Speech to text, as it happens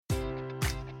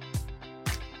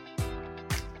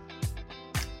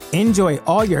Enjoy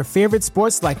all your favorite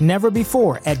sports like never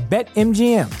before at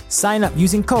BetMGM. Sign up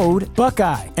using code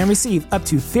Buckeye and receive up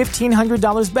to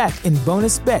 $1,500 back in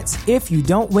bonus bets if you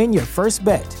don't win your first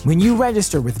bet. When you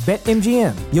register with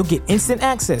BetMGM, you'll get instant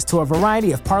access to a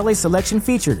variety of parlay selection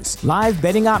features, live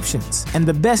betting options, and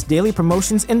the best daily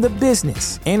promotions in the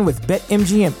business. And with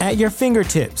BetMGM at your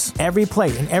fingertips, every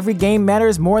play and every game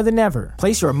matters more than ever.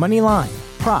 Place your money line,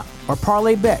 prop, or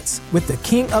parlay bets with the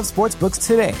king of sportsbooks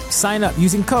today. Sign up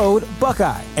using code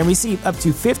Buckeye and receive up to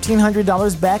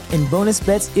 $1,500 back in bonus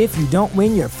bets if you don't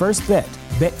win your first bet.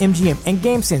 BetMGM and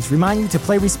GameSense remind you to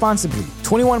play responsibly.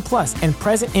 21 plus and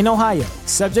present in Ohio,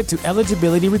 subject to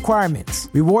eligibility requirements.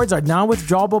 Rewards are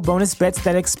non-withdrawable bonus bets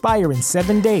that expire in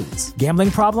 7 days. Gambling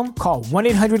problem? Call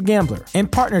 1-800-GAMBLER. In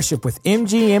partnership with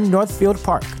MGM Northfield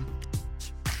Park.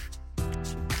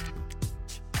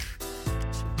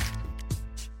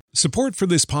 Support for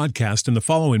this podcast and the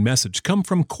following message come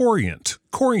from Corient.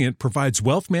 Corient provides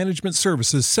wealth management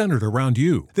services centered around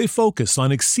you. They focus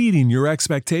on exceeding your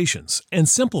expectations and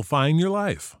simplifying your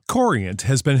life. Corient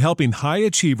has been helping high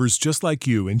achievers just like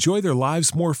you enjoy their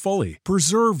lives more fully,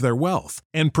 preserve their wealth,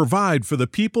 and provide for the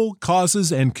people,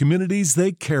 causes, and communities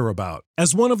they care about.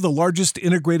 As one of the largest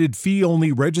integrated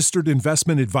fee-only registered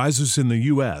investment advisors in the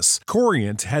U.S.,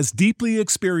 Corient has deeply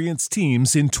experienced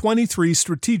teams in 23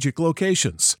 strategic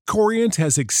locations. Corient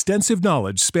has extensive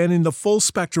knowledge spanning the full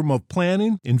spectrum of planning,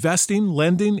 investing,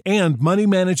 lending, and money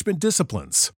management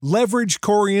disciplines. Leverage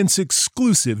Corient's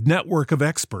exclusive network of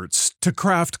experts to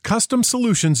craft custom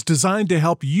solutions designed to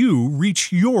help you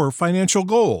reach your financial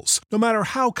goals, no matter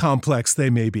how complex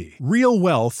they may be. Real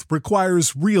wealth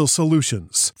requires real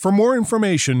solutions. For more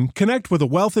information, connect with a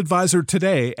wealth advisor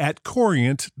today at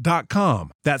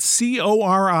Corient.com. That's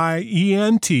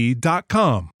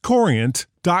Corient.com.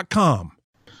 Corient.com.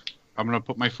 I'm going to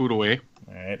put my food away.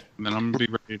 All right. And then I'm going to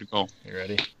be ready to go. You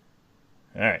ready?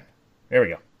 All right. There we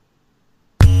go.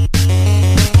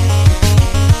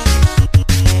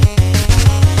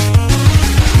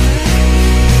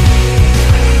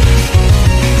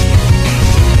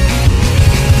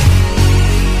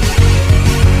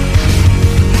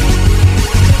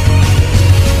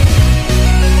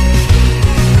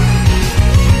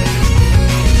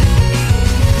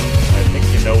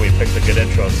 Picked a good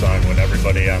intro song when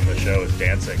everybody on the show is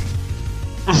dancing.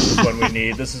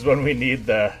 This is when we need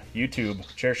the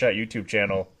Chairshot YouTube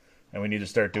channel, and we need to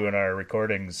start doing our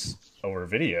recordings over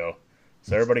video,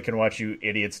 so everybody can watch you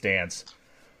idiots dance.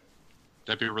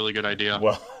 That'd be a really good idea.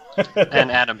 Well, and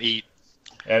Adam eat.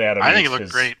 And Adam, I think it looked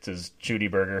great. His Judy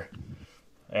burger.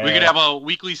 We could have a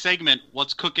weekly segment.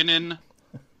 What's cooking in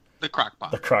the crock pot?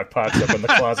 The crock pot's up in the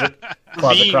closet.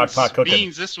 Crock pot cooking.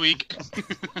 Beans this week.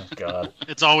 Oh, God.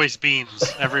 It's always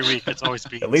beans. Every week, it's always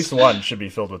beans. At least one should be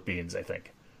filled with beans, I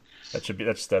think. That should be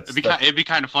it'd be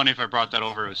kind of funny if I brought that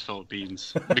over. It was filled with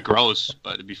beans. It'd be gross,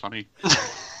 but it'd be funny. It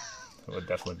would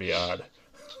definitely be odd.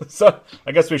 So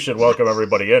I guess we should welcome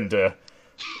everybody into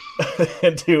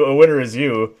A Winner Is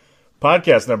You,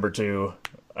 podcast number 2.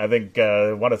 I think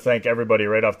I want to thank everybody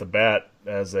right off the bat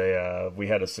as we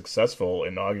had a successful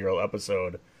inaugural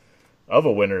episode of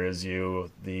A Winner Is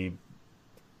You, the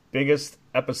biggest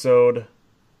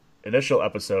initial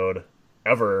episode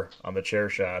ever on the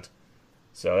Chairshot.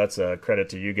 So that's a credit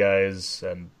to you guys,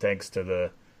 and thanks to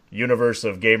the universe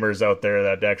of gamers out there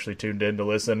that actually tuned in to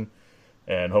listen.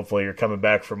 And hopefully you're coming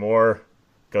back for more,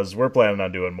 because we're planning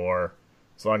on doing more.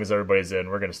 As long as everybody's in,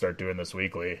 we're going to start doing this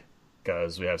weekly,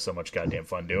 because we have so much goddamn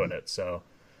fun doing it. So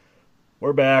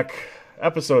we're back.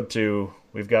 Episode 2.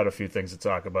 We've got a few things to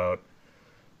talk about.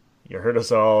 You heard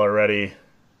us all already.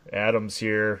 Adam's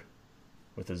here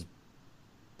with his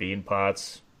bean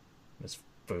pots, his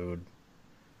food.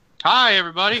 Hi,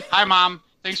 everybody. Hi, Mom.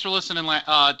 Thanks for listening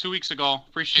 2 weeks ago.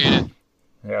 Appreciate it.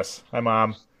 Yes. Hi,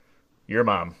 Mom. Your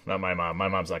mom, not my mom. My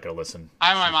mom's not going to listen.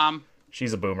 Hi, my mom.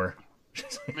 She's a boomer.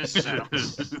 Mrs.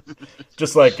 Adams.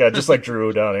 just like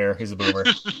Drew down here. He's a boomer.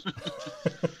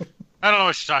 I don't know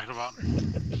what you're talking about.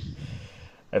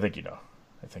 I think you know.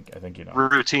 I think you know.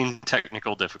 Routine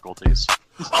technical difficulties.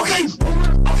 Okay,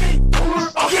 boomer. Okay, boomer.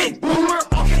 Okay, boomer.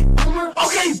 Okay, boomer.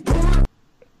 Okay, boomer.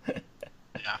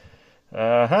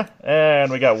 Yeah.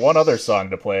 And we got one other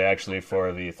song to play, actually,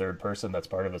 for the third person that's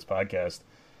part of this podcast.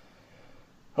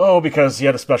 Oh, because he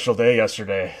had a special day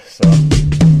yesterday, so...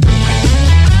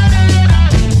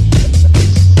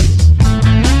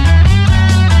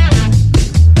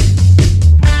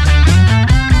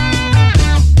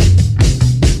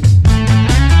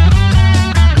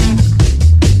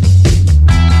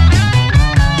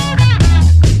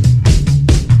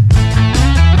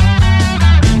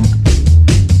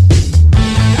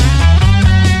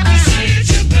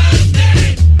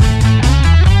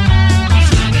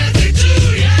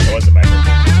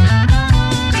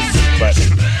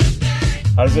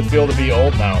 does it feel to be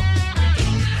old now?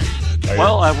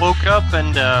 Well, I woke up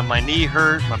and my knee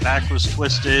hurt, my back was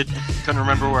twisted, couldn't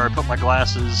remember where I put my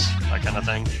glasses, that kind of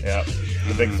thing. Yeah,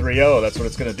 the big 3-0, that's what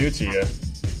it's going to do to you.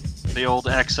 The old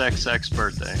XXX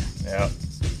birthday. Yeah.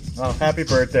 Well, happy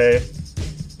birthday.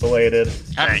 Belated.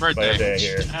 Happy by a birthday. day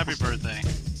here. Happy birthday.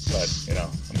 But,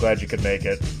 I'm glad you could make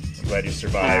it. I'm glad you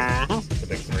survived the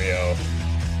big 3-0.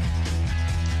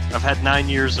 I've had 9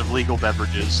 years of legal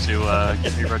beverages to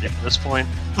get me ready for this point.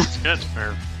 That's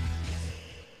fair.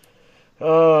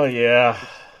 Oh, yeah.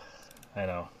 I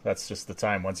know. That's just the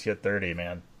time. Once you hit 30,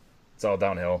 man, it's all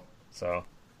downhill. So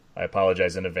I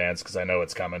apologize in advance because I know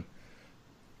it's coming.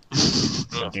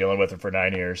 Been dealing with it for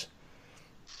 9 years.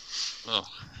 Ugh.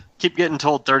 Keep getting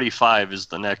told 35 is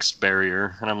the next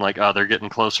barrier, and I'm like, oh, they're getting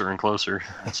closer and closer.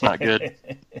 That's not good.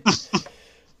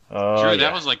 Oh, Drew, yeah.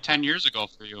 that was like 10 years ago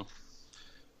for you.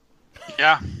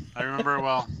 Yeah, I remember it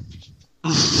well.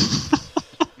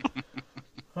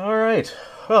 All right.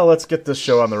 Well, let's get this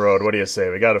show on the road. What do you say?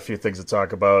 We got a few things to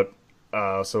talk about.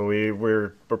 So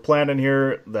we're planning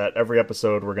here that every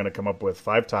episode we're going to come up with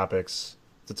 5 topics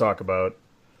to talk about,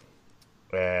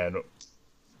 and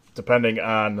depending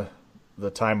on the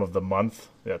time of the month,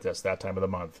 yes, that time of the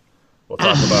month, we'll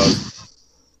talk about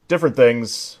different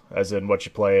things, as in what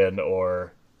you play in,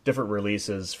 or different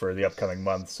releases for the upcoming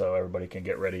month, so everybody can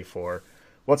get ready for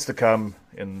what's to come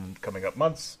in coming up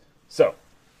months. So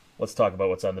let's talk about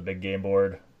what's on the big game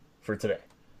board for today.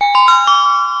 I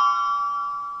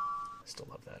still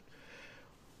love that.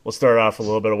 We'll start off a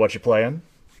little bit of what you're playing,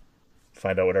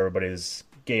 find out what everybody's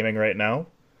gaming right now.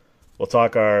 We'll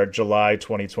talk our July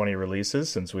 2020 releases,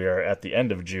 since we are at the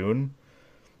end of June.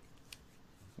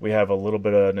 We have a little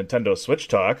bit of Nintendo Switch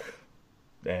talk,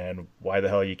 and why the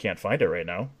hell you can't find it right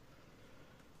now.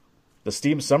 The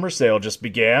Steam Summer Sale just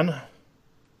began,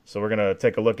 so we're going to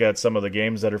take a look at some of the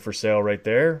games that are for sale right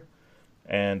there.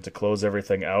 And to close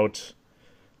everything out,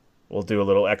 we'll do a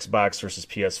little Xbox versus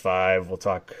PS5. We'll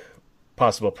talk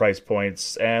possible price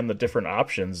points and the different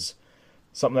options.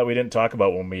 Something that we didn't talk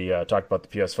about when we talked about the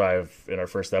PS5 in our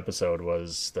first episode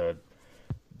was the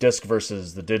disc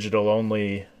versus the digital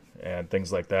only and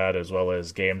things like that, as well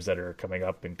as games that are coming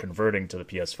up and converting to the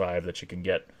PS5 that you can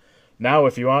get now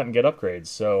if you want and get upgrades.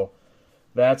 So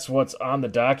that's what's on the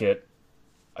docket.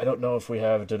 I don't know if we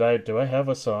have... Do I have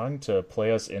a song to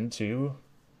play us into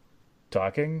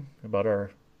talking about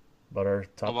our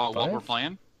top About 5? what we're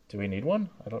playing? Do we need one?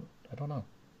 I don't know.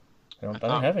 I don't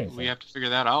thought have anything. We have to figure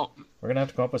that out. We're gonna have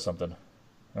to come up with something.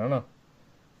 I don't know.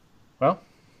 Well,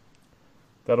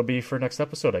 that'll be for next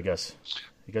episode, I guess.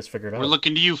 You guys figure it out. We're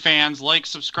looking to you, fans. Like,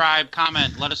 subscribe,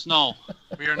 comment. Let us know.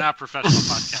 We are not professional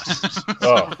podcasters.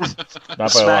 Oh, not by a long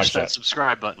Smash that shot.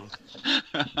 subscribe button.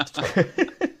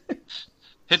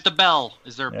 Hit the bell.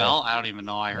 Is there a Yeah. bell? I don't even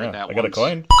know. I heard Yeah, that I got a once.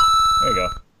 coin. There you go.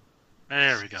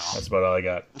 There we go. That's about all I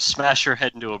got. Smash your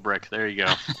head into a brick. There you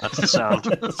go. That's the sound.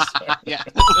 Yeah.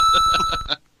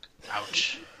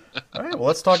 Ouch. All right, well,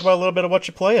 let's talk about a little bit of what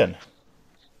you're playing.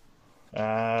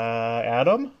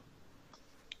 Adam?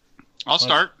 I'll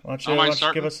start. Why I don't might you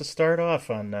start. give us a start off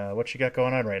on what you got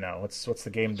going on right now? What's the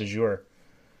game du jour?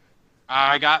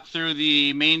 I got through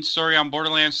the main story on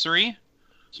Borderlands 3,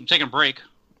 so I'm taking a break,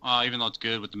 even though it's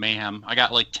good with the mayhem. I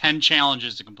got like 10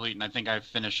 challenges to complete, and I think I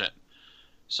finished it.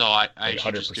 So I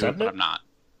should just do it, 100% but I'm not.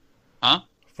 Huh?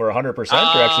 For 100% or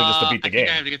actually just to beat the I game? think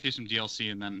I have to get through some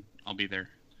DLC, and then I'll be there.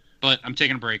 But I'm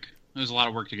taking a break. There's a lot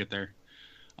of work to get there.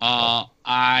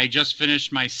 I just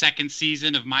finished my second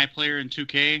season of My Player in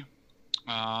 2K.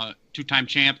 Two-time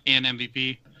champ and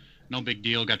MVP. No big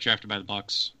deal. Got drafted by the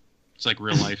Bucks. It's like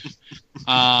real life.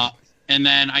 And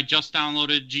then I just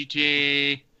downloaded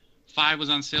GTA 5. Was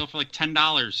on sale for like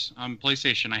 $10 on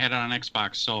PlayStation. I had it on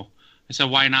Xbox, so I said,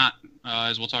 why not?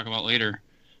 As we'll talk about later.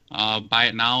 Buy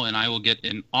it now, and I will get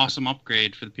an awesome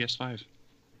upgrade for the PS5.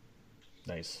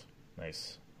 Nice.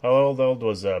 How old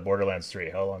was Borderlands 3?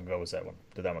 How long ago was that one?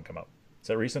 Did that one come out? Is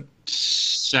that recent?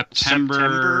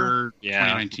 September Yeah.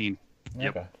 2019.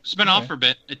 Yep. Okay. It's been off for a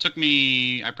bit. It took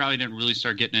me... I probably didn't really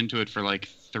start getting into it for like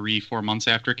 3-4 months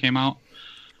after it came out.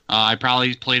 I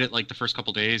probably played it like the first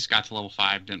couple days, got to level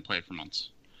 5, didn't play it for months.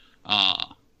 And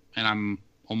I'm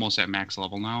almost at max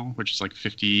level now, which is like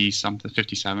 50-something,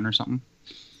 57 or something.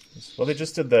 Well, they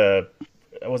just did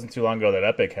it wasn't too long ago that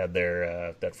Epic had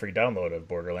their that free download of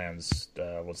Borderlands.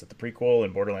 Was it the prequel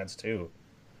and Borderlands 2?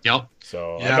 Yep.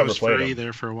 So I've Yeah, it never was played free them.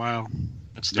 there for a while.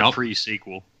 It's the Yep.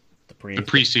 pre-sequel. The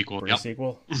pre-sequel, yep.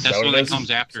 Pre-sequel? Is That's what what it it is? comes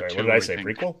after, Sorry, too, what did I I say? think.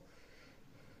 Prequel?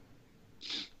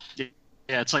 Yeah,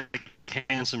 it's like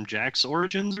Handsome Jack's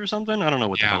Origins or something. I don't know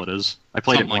what the Yeah. hell it is. I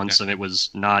played Something it like once that. and it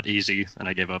was not easy, and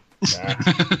I gave up. Nah.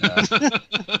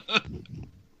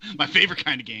 My favorite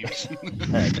kind of games.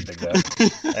 I can dig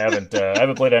that. I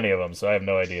haven't played any of them, so I have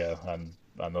no idea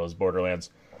on those Borderlands.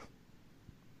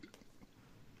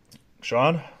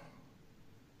 Sean?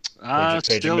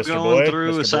 Still Mr. going Boy,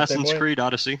 through Mr. Assassin's Birthday Boy? Creed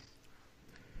Odyssey.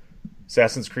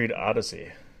 Assassin's Creed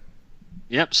Odyssey.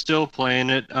 Yep, still playing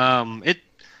it.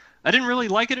 I didn't really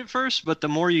like it at first, but the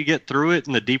more you get through it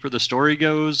and the deeper the story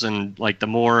goes, and like the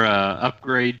more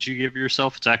upgrades you give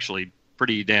yourself, it's actually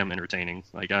pretty damn entertaining.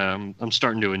 Like I'm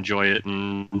starting to enjoy it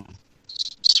and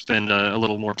spend a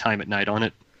little more time at night on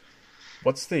it.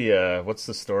 What's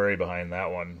the story behind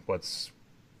that one?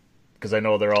 Because I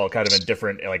know they're all kind of in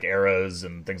different like eras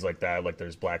and things like that. Like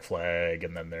there's Black Flag,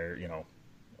 and then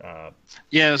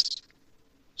Yes.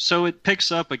 So it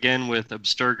picks up again with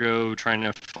Abstergo trying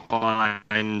to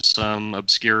find some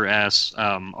obscure-ass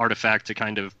artifact to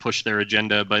kind of push their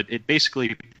agenda, but it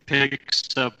basically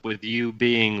picks up with you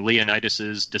being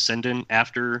Leonidas's descendant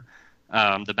after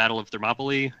the Battle of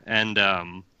Thermopylae,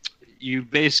 and you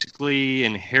basically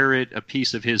inherit a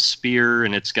piece of his spear,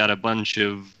 and it's got a bunch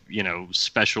of,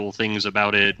 special things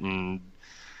about it, and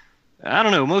I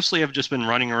don't know, mostly I've just been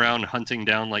running around hunting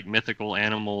down like mythical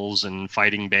animals and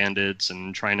fighting bandits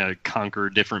and trying to conquer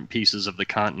different pieces of the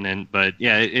continent. But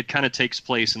yeah, it kind of takes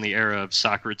place in the era of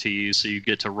Socrates, so you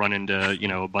get to run into,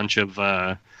 a bunch of,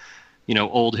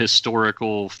 old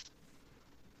historical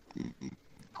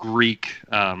Greek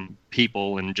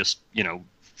people and just,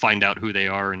 find out who they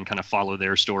are and kind of follow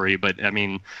their story. But I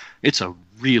mean, it's a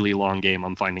really long game,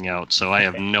 I'm finding out, so I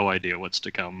have no idea what's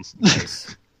to come.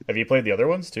 Nice. Have you played the other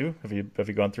ones too? Have you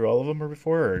gone through all of them or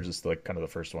before, or just like kind of the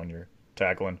first one you're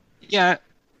tackling? Yeah,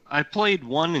 I played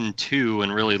 1 and 2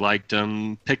 and really liked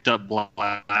them. Picked up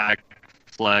Black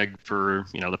Flag for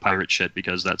the pirate shit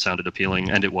because that sounded appealing,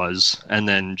 and it was. And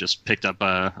then just picked up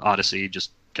Odyssey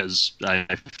just because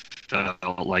I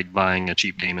felt like buying a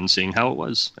cheap game and seeing how it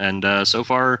was. And so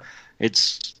far,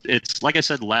 it's like I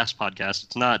said last podcast.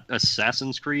 It's not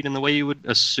Assassin's Creed in the way you would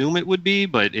assume it would be,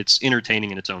 but it's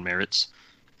entertaining in its own merits.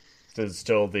 Is it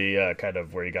still the kind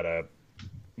of where you got a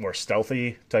more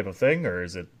stealthy type of thing, or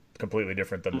is it completely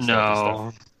different than the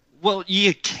stealthy stuff? Well,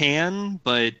 you can,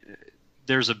 but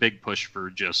there's a big push for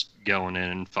just going in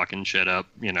and fucking shit up.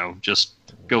 Just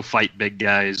go fight big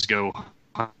guys, go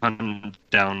hunt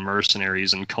down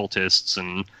mercenaries and cultists,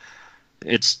 and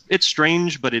it's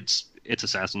strange, but it's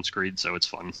Assassin's Creed, so it's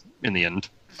fun in the end.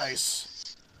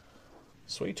 Nice.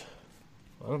 Sweet.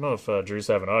 I don't know if Drew's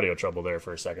having audio trouble there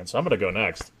for a second, so I'm going to go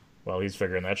next while he's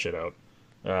figuring that shit out.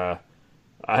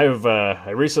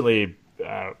 I recently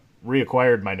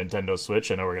reacquired my Nintendo Switch.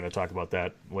 I know we're going to talk about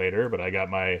that later, but I got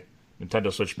my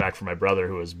Nintendo Switch back from my brother,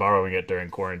 who was borrowing it during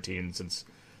quarantine since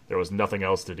there was nothing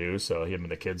else to do, so him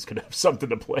and the kids could have something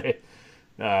to play.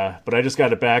 But I just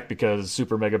got it back because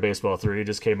Super Mega Baseball 3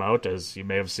 just came out, as you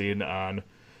may have seen on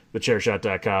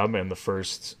thechairshot.com, and the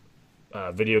first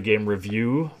video game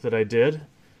review that I did,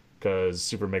 because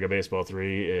Super Mega Baseball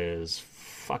 3 is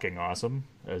fucking awesome,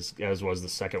 as was the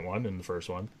second one and the first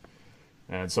one.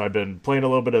 And so I've been playing a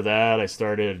little bit of that. I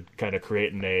started kind of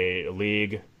creating a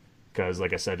league, because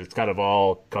like I said, it's kind of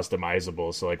all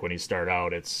customizable. So like when you start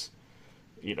out, it's,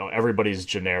 everybody's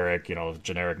generic,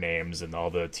 generic names, and all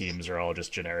the teams are all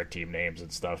just generic team names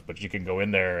and stuff. But you can go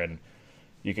in there and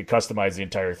you can customize the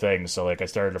entire thing. So like I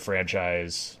started a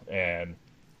franchise and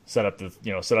set up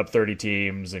 30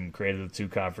 teams and created the 2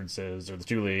 conferences or the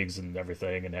 2 leagues and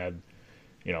everything, and had,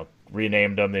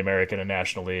 renamed them the American and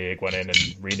National League, went in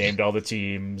and renamed all the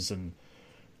teams, and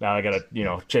now I got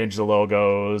to, change the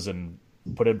logos and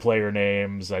put in player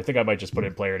names. I think I might just put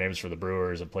in player names for the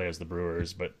Brewers and play as the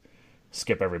Brewers, but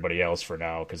skip everybody else for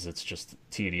now because it's just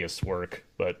tedious work.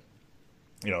 But,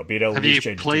 being able to change the team names. Have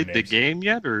you played the game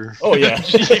yet, or? Oh, yeah.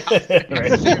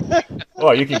 Right.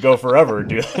 Oh, you can go forever and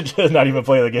do that, just not even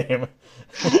play the game.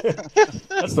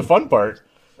 That's the fun part.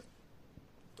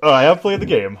 Oh, I have played the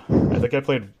game. I think I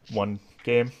played 1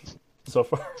 game so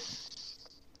far.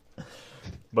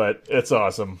 But it's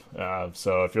awesome.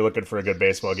 So if you're looking for a good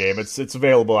baseball game, it's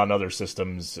available on other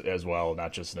systems as well,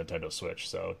 not just Nintendo Switch.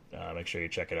 So make sure you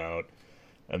check it out.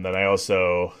 And then I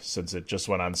also, since it just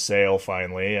went on sale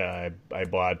finally, I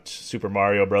bought Super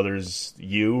Mario Brothers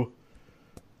U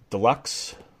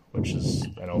Deluxe, which is,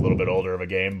 I know, a little bit older of a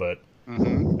game, but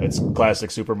it's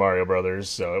classic Super Mario Brothers.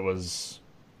 So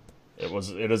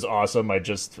it is awesome. I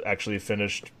just actually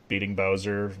finished beating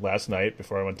Bowser last night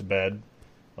before I went to bed,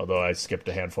 although I skipped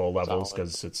a handful of levels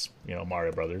because it's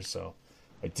Mario Brothers. So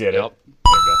I did it.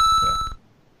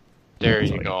 There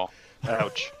you go. There you go.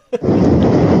 Ouch.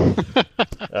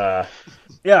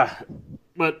 Yeah,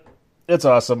 but it's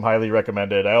awesome. Highly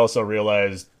recommended. I also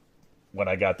realized when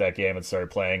I got that game and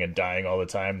started playing and dying all the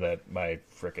time that my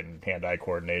freaking hand-eye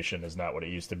coordination is not what it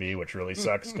used to be, which really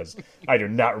sucks because I do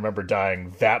not remember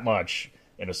dying that much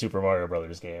in a Super Mario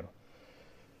Brothers game.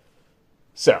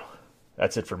 So,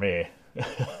 that's it for me.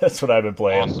 That's what I've been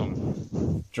playing.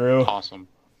 Awesome. Drew, Awesome.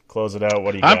 close it out.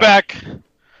 What do you got? I'm back.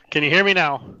 Can you hear me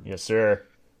now? Yes, sir.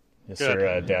 Yes, Good.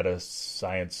 sir. Data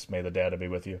science, may the data be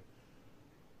with you.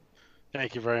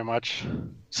 Thank you very much.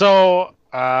 So,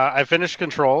 I finished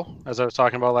Control, as I was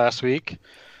talking about last week. It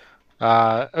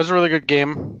was a really good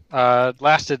game.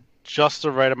 Lasted just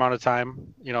the right amount of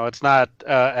time. You know, it's not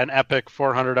an epic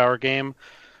 400-hour game,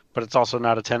 but it's also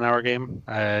not a 10-hour game.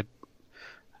 I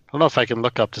don't know if I can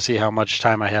look up to see how much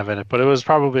time I have in it, but it was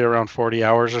probably around 40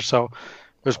 hours or so.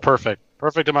 It was perfect.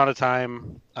 Perfect amount of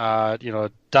time.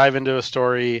 Dive into a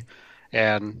story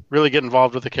and really get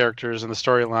involved with the characters and the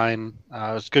storyline.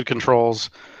 It's good controls,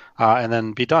 and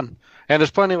then be done. And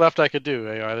there's plenty left I could do.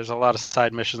 There's a lot of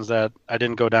side missions that I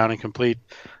didn't go down and complete.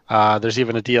 There's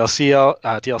even a DLC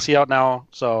out now,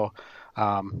 so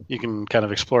you can kind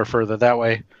of explore further that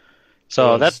way.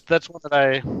 So that's one that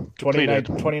I completed.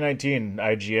 2019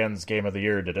 IGN's Game of the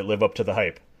Year. Did it live up to the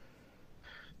hype?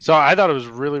 So I thought it was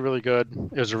really, really good.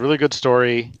 It was a really good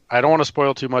story. I don't want to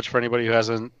spoil too much for anybody who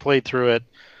hasn't played through it,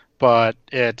 but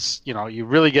it's, you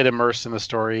really get immersed in the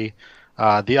story.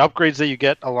 The upgrades that you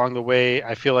get along the way,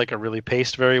 I feel like are really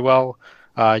paced very well.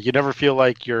 You never feel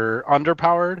like you're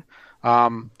underpowered,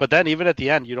 but then even at the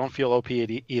end, you don't feel OP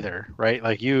either, right?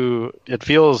 Like it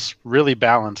feels really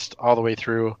balanced all the way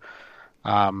through.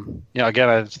 Again,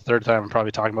 it's the third time I'm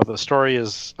probably talking about the story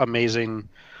is amazing,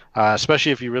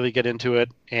 especially if you really get into it.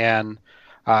 And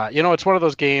it's one of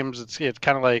those games. It's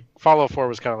kind of like Fallout 4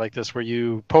 was kind of like this, where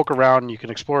you poke around, you can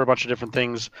explore a bunch of different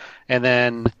things, and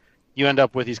then you end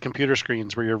up with these computer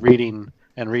screens where you're reading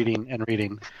and reading and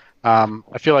reading.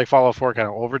 I feel like Fallout 4 kind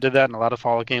of overdid that, and a lot of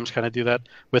Fallout games kind of do that.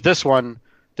 With this one,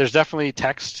 there's definitely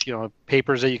text,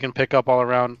 papers that you can pick up all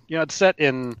around. It's set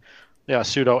in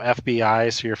pseudo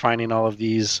FBI, so you're finding all of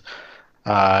these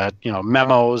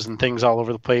memos and things all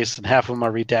over the place, and half of them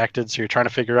are redacted, so you're trying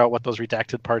to figure out what those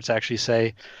redacted parts actually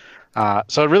say.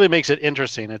 So it really makes it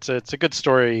interesting. It's a good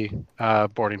story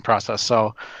boarding process.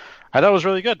 So I thought it was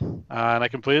really good, and I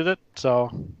completed it, so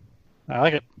I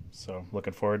like it. So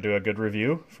looking forward to a good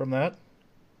review from that.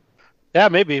 Yeah,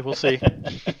 maybe. We'll see.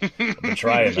 I've been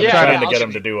trying. I'm trying to get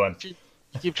him to do one.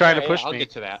 Keep trying to push I'll me. get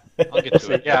to that. I'll get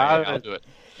to it. I'll do it.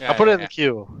 Yeah, I'll put it in the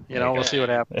queue. We'll see what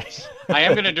happens. I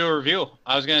am going to do a review.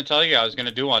 I was going to tell you I was going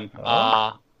to do one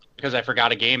because I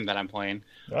forgot a game that I'm playing.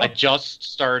 Oh. I just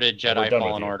started Jedi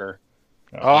Fallen Order.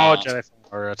 Jedi Fallen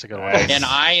Order. That's a good one. And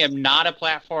I am not a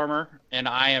platformer, and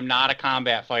I am not a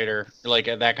combat fighter, like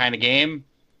that kind of game.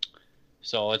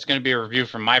 So it's going to be a review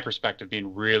from my perspective,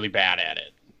 being really bad at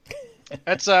it.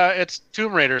 It's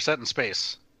Tomb Raider set in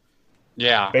space.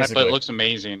 Yeah, Basically. but it looks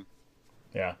amazing.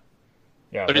 Yeah.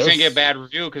 But it's going to get a bad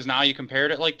review because now you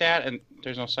compared it like that, and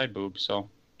there's no side boob, so...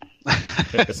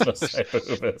 There's no side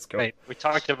boob. That's cool. Right. We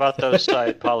talked about those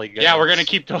side polygons. Yeah, we're going to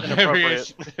keep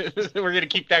Inappropriate. we're going to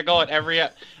keep that going every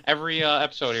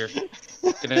episode here.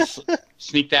 Gonna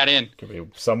sneak that in. Could be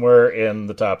somewhere in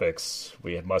the topics.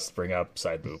 We must bring up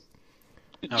side boob.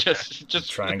 Okay. Just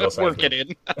Triangle side work boob. it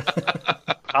in.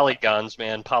 Polygons,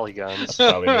 man, polygons.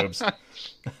 Poly boobs.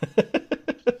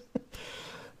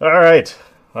 All right.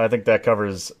 I think that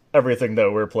covers everything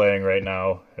that we're playing right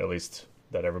now, at least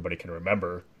that everybody can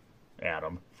remember.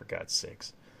 Adam, for God's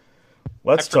sakes.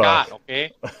 Let's forgot, talk.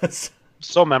 okay?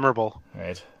 So memorable.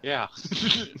 Right. Yeah.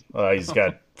 He's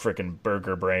got freaking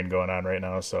burger brain going on right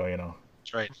now, so,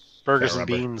 That's right. Burgers and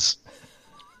remember. beans.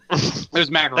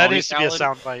 There's macaroni That needs to be a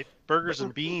salad. soundbite. Burgers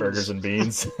and beans. Burgers and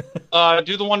beans.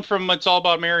 Do the one from It's All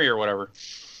About Mary or whatever.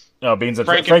 No, beans and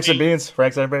Frank and Franks and Beans. beans.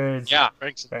 Franks and beans. Yeah,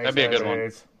 Franks. that'd be a good one.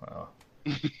 Beans. Wow.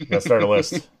 Gotta start a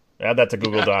list. Add that to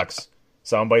Google Docs.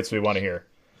 Sound bites we want to hear.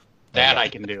 That I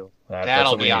can do. That's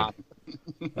That'll what we be need. on.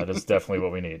 That is definitely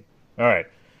what we need. All right.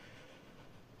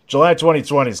 July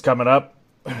 2020 is coming up.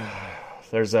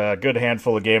 There's a good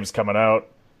handful of games coming out.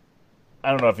 I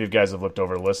don't know if you guys have looked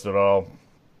over the list at all.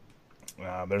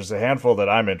 There's a handful that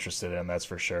I'm interested in, that's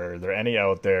for sure. Are there any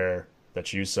out there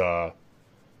that you saw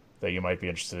that you might be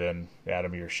interested in?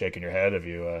 Adam, you're shaking your head. Have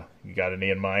you got any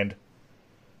in mind?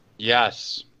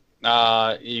 Yes.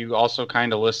 You also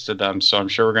kind of listed them, so I'm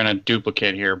sure we're going to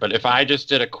duplicate here. But if I just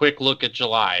did a quick look at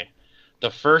July, the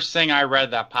first thing I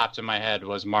read that popped in my head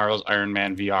was Marvel's Iron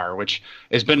Man VR, which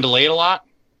has been delayed a lot.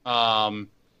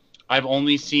 I've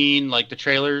only seen like the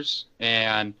trailers,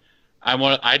 and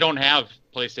I don't have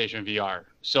PlayStation VR,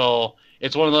 so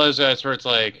it's one of those where it's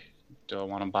like, do I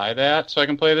want to buy that so I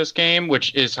can play this game?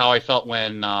 Which is how I felt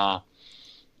when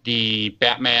the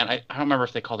Batman. I don't remember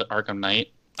if they called it Arkham Knight.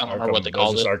 I don't remember what they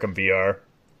called it. Arkham VR.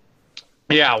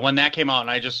 Yeah, when that came out, and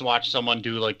I just watched someone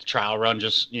do like the trial run,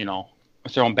 just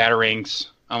throwing batarangs.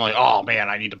 I'm like, oh man,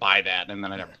 I need to buy that, and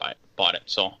then I never bought it.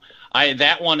 So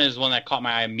that one is one that caught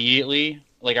my eye immediately.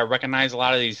 Like I recognize a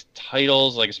lot of these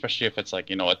titles, like especially if it's like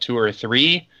a 2 or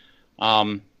 3.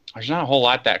 There's not a whole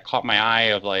lot that caught my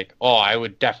eye of like, oh, I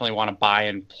would definitely want to buy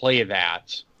and play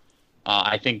that.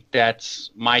 I think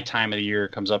that's my time of the year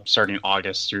comes up starting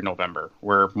August through November,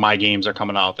 where my games are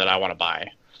coming out that I want to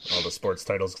buy. All the sports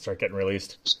titles start getting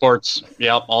released. Sports,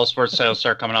 yep, all sports titles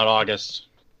start coming out August.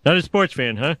 Not a sports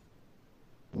fan, huh?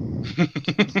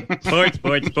 Sports.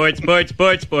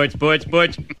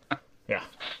 Yeah.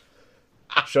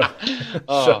 Sean,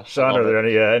 are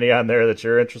there any on there that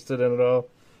you're interested in at all?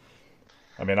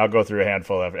 I mean, I'll go through a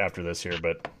handful after this here,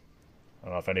 but I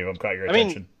don't know if any of them caught your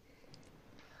attention.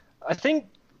 I think,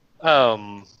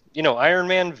 Iron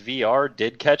Man VR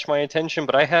did catch my attention,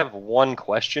 but I have one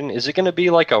question. Is it going to be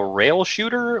like a rail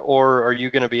shooter, or are you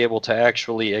going to be able to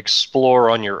actually explore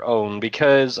on your own?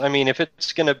 Because, I mean, if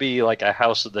it's going to be like a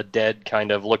House of the Dead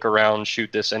kind of look around,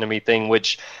 shoot this enemy thing,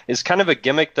 which is kind of a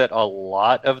gimmick that a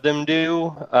lot of them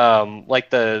do, like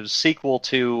the sequel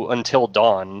to Until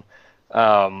Dawn,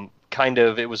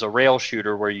 it was a rail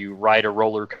shooter where you ride a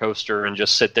roller coaster and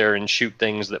just sit there and shoot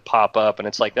things that pop up, and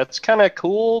it's like, that's kind of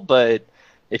cool, but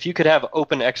if you could have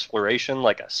open exploration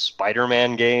like a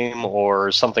Spider-Man game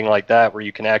or something like that where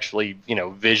you can actually,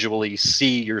 visually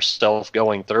see yourself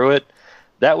going through it,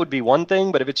 that would be one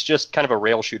thing, but if it's just kind of a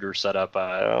rail shooter setup,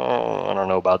 I don't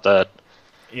know about that.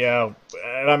 Yeah,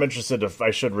 and I'm interested if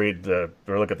I should read or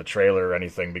look at the trailer or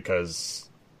anything, because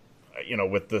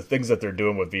with the things that they're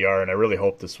doing with VR, and I really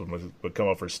hope this one would come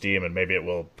out for Steam, and maybe it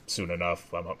will soon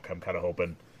enough. I'm kind of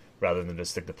hoping, rather than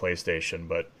just stick to PlayStation.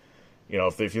 But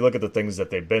if you look at the things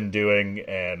that they've been doing,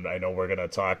 and I know we're going to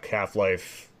talk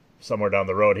Half-Life somewhere down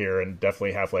the road here, and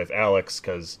definitely Half-Life Alyx,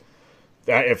 because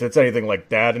if it's anything like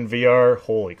that in VR,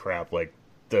 holy crap, like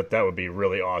that would be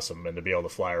really awesome, and to be able to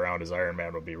fly around as Iron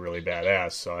Man would be really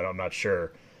badass. So I'm not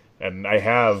sure. And I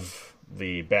have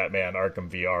the Batman Arkham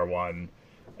VR one,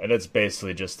 and it's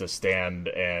basically just to stand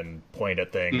and point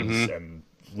at things and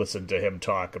listen to him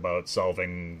talk about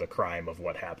solving the crime of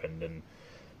what happened. And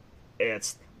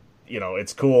it's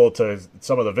cool to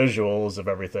some of the visuals of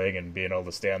everything and being able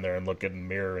to stand there and look in the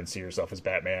mirror and see yourself as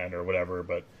Batman or whatever,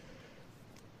 but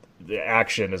the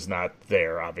action is not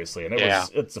there, obviously. And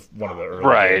it's one of the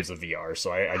early games of VR,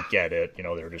 so I get it. They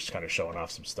were just kind of showing off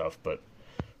some stuff, but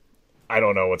I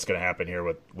don't know what's going to happen here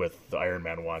with the Iron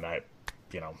Man one.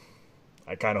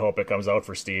 I kind of hope it comes out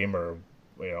for Steam, or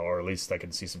at least I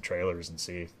can see some trailers and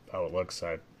see how it looks.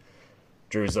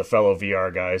 Drew's a fellow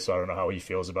VR guy, so I don't know how he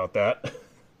feels about that.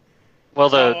 Well,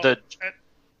 go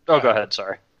ahead.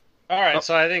 Sorry. All right.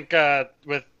 So I think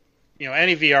with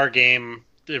any VR game,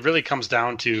 it really comes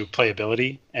down to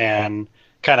playability and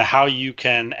kind of how you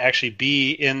can actually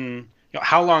be in.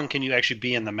 How long can you actually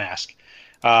be in the mask?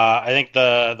 I think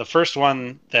the first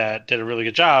one that did a really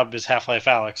good job is Half-Life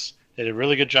Alyx. They did a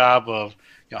really good job of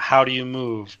how do you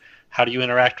move, how do you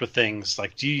interact with things,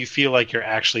 like do you feel like you're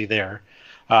actually there?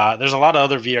 There's a lot of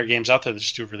other VR games out there that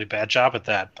just do a really bad job at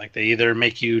that. Like they either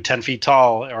make you 10 feet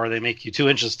tall or they make you 2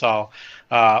 inches tall,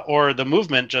 or the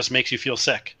movement just makes you feel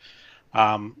sick.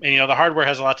 And the hardware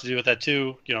has a lot to do with that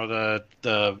too.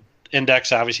 The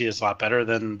Index obviously is a lot better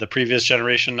than the previous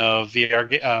generation of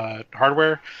VR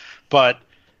hardware, but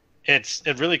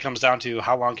it really comes down to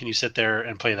how long can you sit there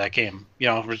and play that game.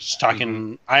 We're just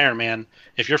talking Iron Man.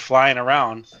 If you're flying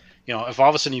around, if all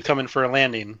of a sudden you come in for a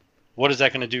landing, what is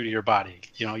that going to do to your body?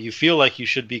 You feel like you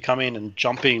should be coming and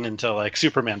jumping into like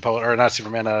Superman pose, or not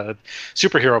Superman,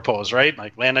 superhero pose, right?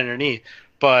 Like land on your knee,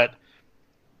 but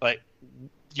like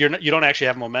you don't actually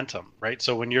have momentum, right?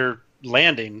 So when you're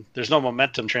landing, there's no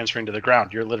momentum transferring to the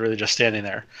ground. You're literally just standing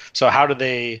there. So how do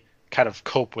they kind of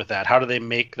cope with that? How do they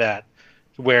make that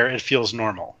where it feels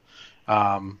normal?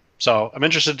 So I'm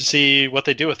interested to see what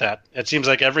they do with that. It seems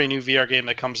like every new VR game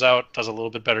that comes out does a little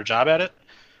bit better job at it.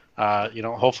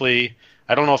 Hopefully,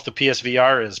 I don't know if the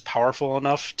PSVR is powerful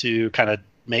enough to kind of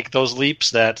make those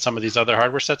leaps that some of these other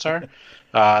hardware sets are.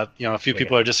 A few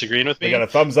people are disagreeing with me. They got a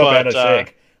thumbs up and a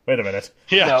shake. Wait a minute.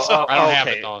 Yeah, no, I don't have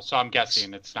it though, so I'm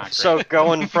guessing it's not great. So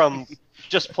going from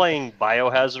just playing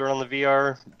Biohazard on the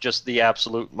VR, just the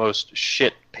absolute most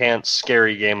shit pants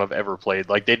scary game I've ever played.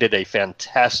 Like they did a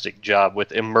fantastic job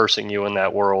with immersing you in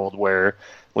that world where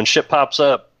when shit pops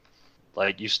up,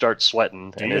 like you start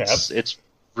sweating, and it's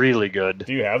really good.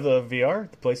 Do you have the VR,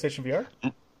 the PlayStation VR,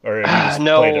 or have you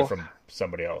just played it from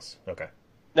somebody else? Okay.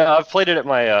 No, I've played it at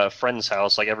my friend's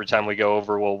house. Like every time we go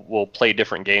over, we'll play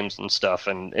different games and stuff.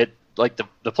 And it like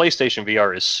the PlayStation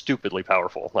VR is stupidly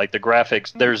powerful. Like the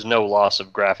graphics, there's no loss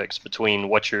of graphics between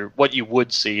what you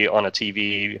would see on a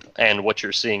TV and what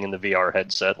you're seeing in the VR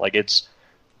headset. Like it's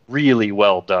really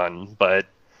well done. But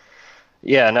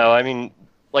yeah, no, I mean,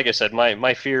 like I said,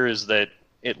 my fear is that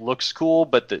it looks cool,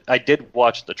 but I did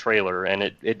watch the trailer, and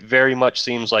it very much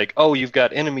seems like, oh, you've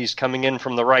got enemies coming in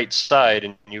from the right side,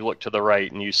 and you look to the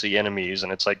right and you see enemies,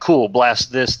 and it's like, cool,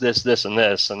 blast this, and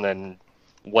this, and then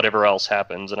whatever else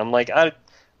happens. And I'm like, I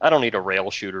don't need a rail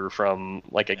shooter from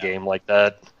like a game like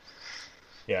that.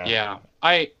 Yeah.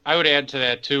 I would add to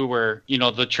that too, where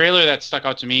the trailer that stuck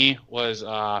out to me was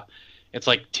it's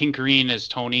like tinkering as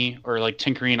Tony, or like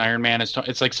tinkering Iron Man as Tony.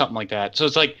 It's like something like that. So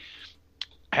it's like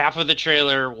half of the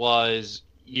trailer was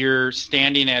you're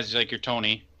standing as like your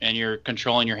Tony, and you're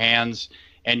controlling your hands,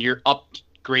 and you're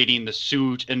upgrading the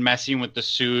suit and messing with the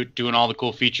suit, doing all the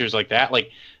cool features like that.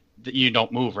 Like you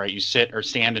don't move, right? You sit or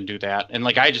stand and do that. And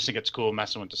like I just think it's cool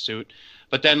messing with the suit.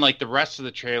 But then like the rest of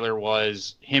the trailer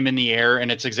was him in the air, and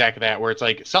it's exactly that, where it's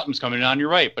like something's coming on your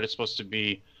right, but it's supposed to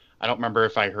be, I don't remember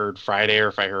if I heard Friday or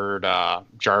if I heard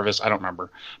Jarvis. I don't remember.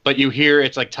 But you hear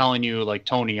it's like telling you like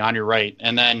Tony on your right,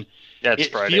 and then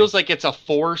it Friday. Feels like it's a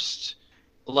forced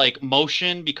like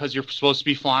motion because you're supposed to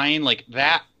be flying. Like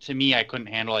that to me, I couldn't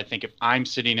handle. I think if I'm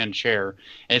sitting in a chair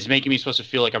and it's making me supposed to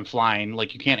feel like I'm flying,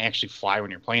 like you can't actually fly when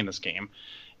you're playing this game.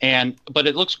 But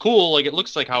it looks cool. Like it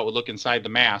looks like how it would look inside the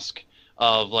mask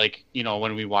of like,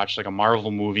 when we watch like a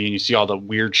Marvel movie and you see all the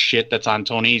weird shit that's on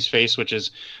Tony's face, which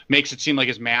makes it seem like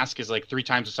his mask is like 3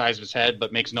 times the size of his head,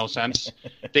 but makes no sense.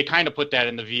 They kind of put that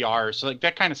in the VR. So like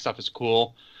that kind of stuff is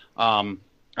cool.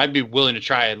 I'd be willing to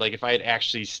try it. Like if I'd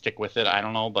actually stick with it, I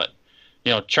don't know, but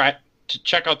try to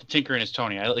check out the tinkering as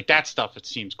Tony. I like that stuff. It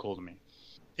seems cool to me.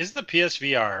 Is the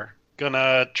PSVR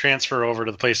gonna transfer over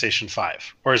to the PlayStation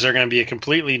 5, or is there going to be a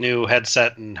completely new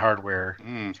headset and hardware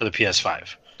for the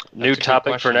PS5? New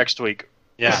topic for next week.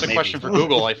 Yeah, that's a question for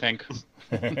Google, I think.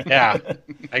 Yeah,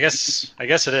 I guess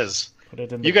it is.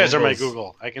 You guys are my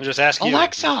Google. I can just ask you.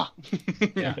 Alexa.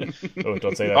 Yeah. Oh,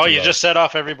 don't say that. Oh, you just set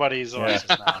off everybody's voices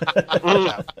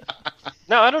now.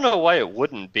 No, I don't know why it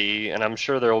wouldn't be, and I'm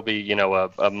sure there will be,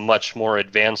 a much more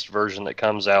advanced version that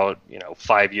comes out,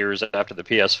 5 years after the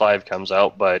PS5 comes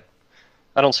out, but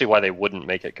I don't see why they wouldn't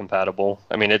make it compatible.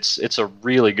 I mean, it's a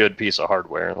really good piece of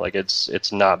hardware. Like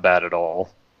it's not bad at all.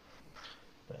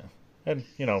 And,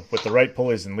 with the right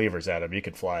pulleys and levers, Adam, you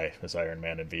could fly as Iron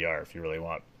Man in VR if you really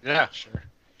want. Yeah, sure.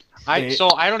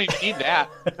 So I don't even need that,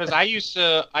 because I used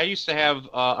to have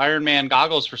Iron Man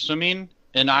goggles for swimming,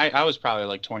 and I was probably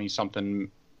like 20-something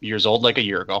years old, like a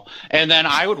year ago. And then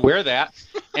I would wear that,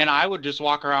 and I would just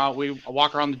walk around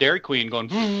the Dairy Queen going,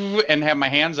 and have my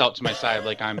hands out to my side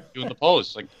like I'm doing the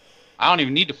pose. Like, I don't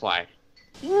even need to fly.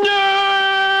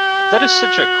 That is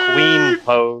such a Queen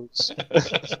pose.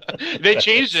 They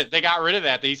changed it. They got rid of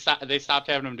that. They stopped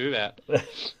having them do that.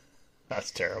 That's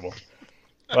terrible.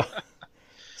 Well,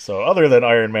 so other than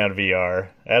Iron Man VR,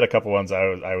 I had a couple ones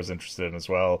I was interested in as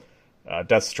well.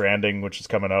 Death Stranding, which is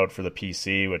coming out for the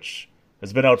PC, which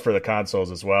has been out for the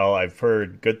consoles as well. I've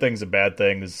heard good things and bad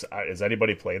things. Has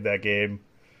anybody played that game?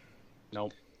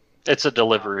 Nope. It's a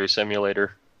delivery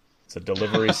simulator. It's a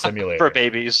delivery simulator. For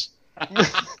babies.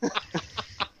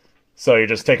 So you're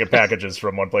just taking packages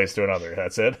from one place to another.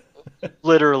 That's it?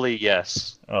 Literally,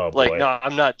 yes. Oh, boy. Like, no,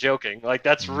 I'm not joking. Like,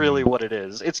 that's really what it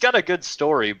is. It's got a good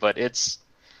story, but it's...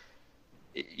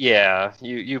 Yeah,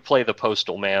 you play the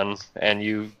postal man, and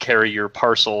you carry your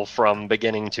parcel from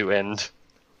beginning to end,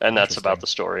 and that's about the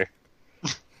story.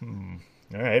 All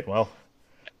right, well...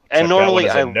 And normally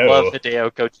I love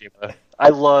Hideo Kojima. I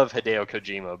love Hideo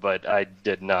Kojima, but I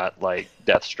did not like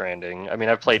Death Stranding. I mean,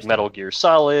 I've played Metal Gear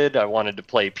Solid. I wanted to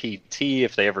play PT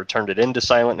if they ever turned it into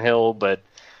Silent Hill, but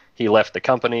he left the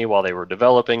company while they were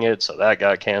developing it, so that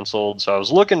got canceled. So I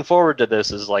was looking forward to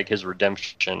this as like his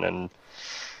redemption, and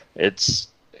it's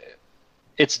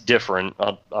different.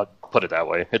 I'll put it that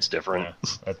way. It's different.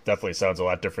 Yeah, that definitely sounds a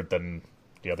lot different than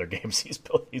the other games he's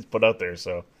put out there.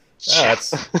 So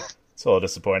that's it's a little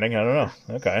disappointing. I don't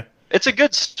know. Okay. It's a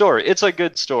good story. It's a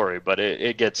good story, but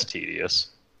it gets tedious.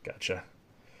 Gotcha.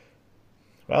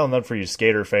 Well, and then for you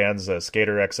Skater fans,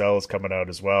 Skater XL is coming out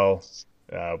as well,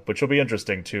 which will be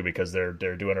interesting too because they're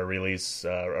doing a release,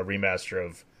 a remaster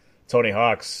of Tony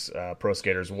Hawk's Pro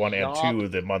Skaters 1 and 2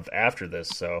 the month after this.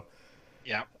 So,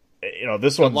 yeah,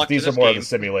 these are more of the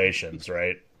simulations,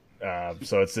 right?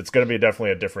 So it's going to be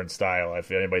definitely a different style.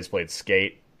 If anybody's played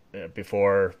Skate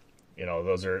before,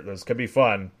 those could be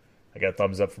fun. I got a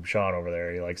thumbs up from Sean over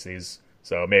there. He likes these.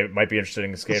 So it might be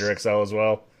interesting in Skater XL as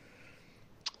well.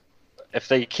 If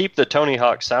they keep the Tony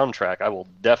Hawk soundtrack, I will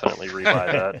definitely rebuy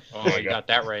that. Oh, you got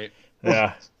that right.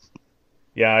 Yeah.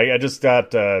 Yeah, I just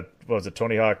got, what was it,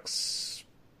 Tony Hawk's,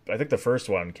 I think the first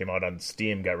one came out on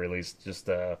Steam, got released just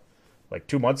like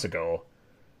 2 months ago,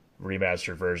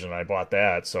 remastered version. I bought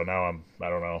that, so now I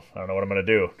don't know what I'm going to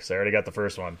do, because I already got the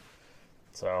first one.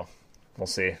 So, we'll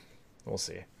see.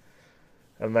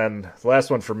 And then the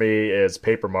last one for me is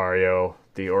Paper Mario,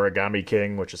 the Origami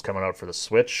King, which is coming out for the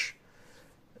Switch.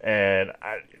 And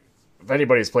if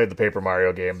anybody's played the Paper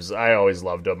Mario games, I always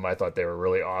loved them. I thought they were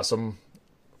really awesome.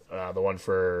 The one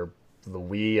for the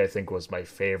Wii, I think, was my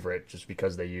favorite, just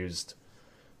because they used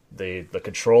the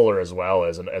controller as well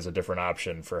as a different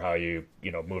option for how you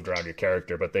moved around your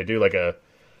character. But they do the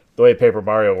way Paper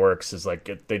Mario works is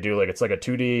it's like a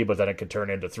 2D, but then it can turn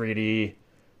into 3D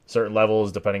certain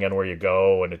levels depending on where you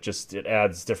go, and it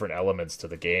adds different elements to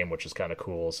the game, which is kind of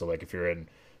cool. So like if you're in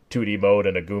 2D mode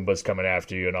and a Goomba's coming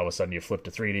after you, and all of a sudden you flip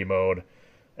to 3D mode,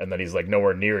 and then he's like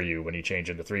nowhere near you when you change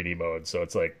into 3D mode. So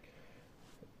it's like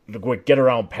get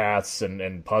around paths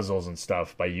and puzzles and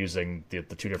stuff by using the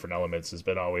two different elements has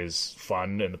been always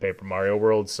fun in the Paper Mario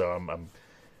world. So I'm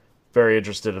very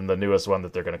interested in the newest one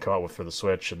that they're going to come out with for the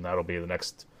Switch, and that'll be the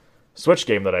next Switch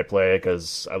game that I play,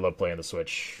 because I love playing the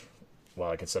Switch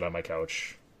while I can sit on my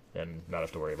couch and not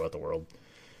have to worry about the world.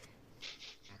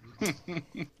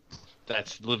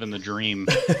 That's living the dream.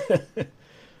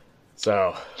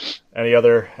 So, any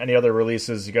other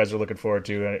releases you guys are looking forward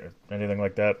to? Anything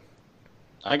like that?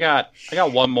 I got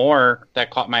one more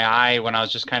that caught my eye when I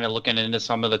was just kind of looking into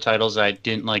some of the titles that I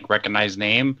didn't recognize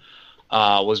name.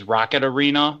 Was Rocket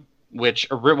Arena, which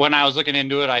when I was looking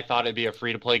into it, I thought it'd be a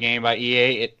free to play game by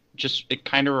EA. It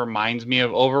kind of reminds me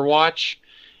of Overwatch,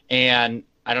 and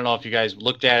I don't know if you guys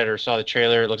looked at it or saw the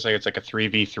trailer. It looks like it's like a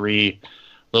 3v3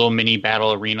 little mini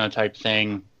battle arena type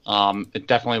thing. It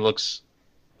definitely looks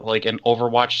like an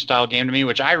Overwatch style game to me,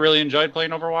 which I really enjoyed playing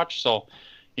Overwatch. So,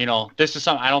 this is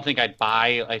something I don't think I'd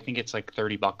buy. I think it's like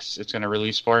 $30 it's going to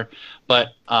release for. But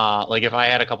if I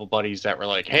had a couple buddies that were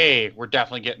like, hey, we're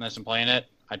definitely getting this and playing it,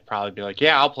 I'd probably be like,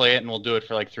 yeah, I'll play it, and we'll do it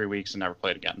for like 3 weeks and never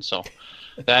play it again. So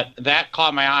that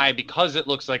caught my eye because it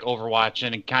looks like Overwatch,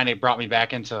 and it kind of brought me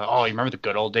back into, you remember the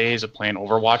good old days of playing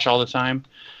Overwatch all the time?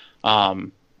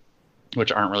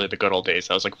 Which aren't really the good old days.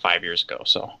 That was like 5 years ago.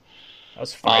 So that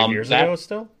was 5 years ago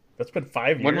still? That's been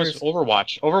 5 years. When was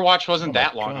Overwatch? Overwatch wasn't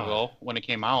that long ago when it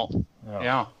came out. Oh.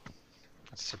 Yeah.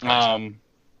 That's surprising.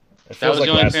 That was the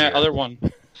only thing. That other one.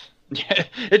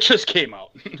 It just came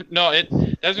out. No, that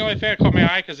was the only thing that caught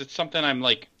my eye, because it's something I'm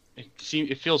like.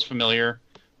 It feels familiar,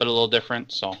 but a little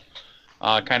different. So,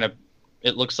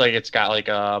 it looks like it's got like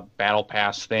a battle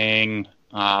pass thing.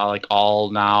 Like all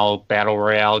now battle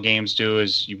royale games do,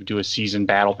 is you do a season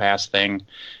battle pass thing,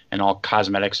 and all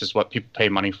cosmetics is what people pay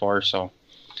money for. So.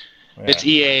 Yeah. It's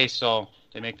EA, so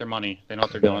they make their money. They know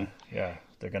what they're doing. Yeah,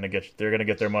 they're gonna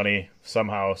get their money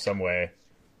somehow, some way.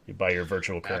 You buy your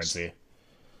virtual currency.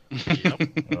 Yep.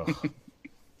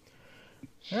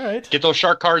 All right. Get those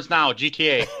shark cards now,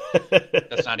 GTA.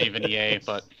 That's not even EA,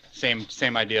 but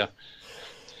same idea.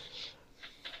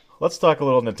 Let's talk a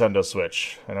little Nintendo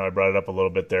Switch. I know I brought it up a little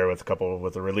bit there with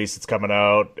the release that's coming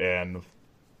out, and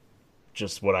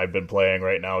just what I've been playing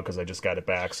right now, because I just got it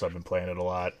back, so I've been playing it a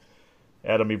lot.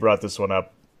 Adam, you brought this one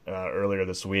up earlier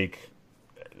this week.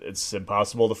 It's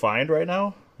impossible to find right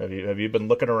now. Have you been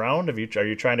looking around? Are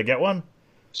you trying to get one?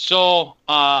 So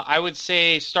I would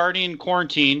say starting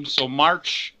quarantine, so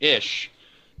March-ish,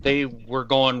 they were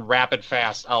going rapid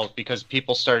fast out because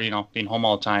people started, being home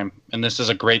all the time, and this is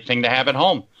a great thing to have at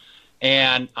home.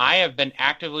 And I have been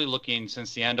actively looking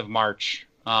since the end of March.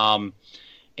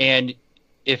 And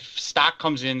if stock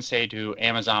comes in, say to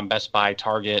Amazon, Best Buy,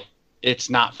 Target,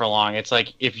 it's not for long. It's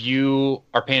like if you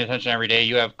are paying attention every day,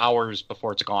 you have hours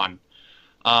before it's gone.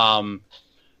 The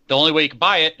only way you can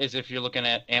buy it is if you're looking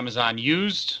at Amazon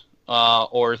used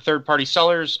or third-party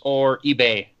sellers or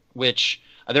eBay, which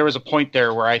there was a point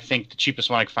there where I think the cheapest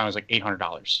one I could find was like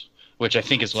 $800, which I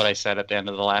think is what I said at the end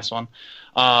of the last one.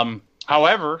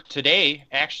 However, today,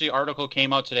 actually, article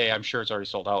came out today. I'm sure it's already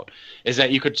sold out. Is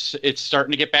that it's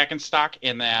starting to get back in stock,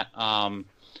 in that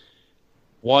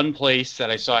one place that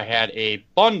I saw had a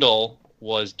bundle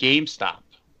was GameStop.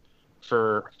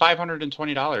 For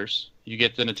 $520, you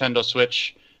get the Nintendo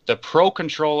Switch, the Pro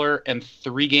Controller, and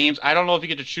 3 games. I don't know if you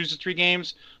get to choose the 3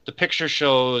 games. The picture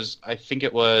shows, I think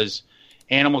it was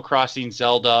Animal Crossing,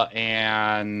 Zelda,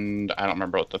 and I don't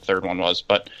remember what the third one was.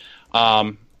 But,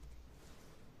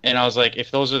 and I was like,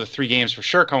 if those are the 3 games for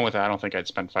sure coming with it, I don't think I'd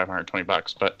spend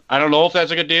 $520. But I don't know if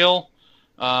that's a good deal.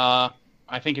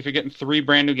 I think if you're getting 3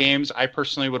 brand new games, I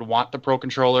personally would want the Pro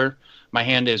Controller. My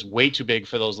hand is way too big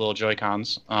for those little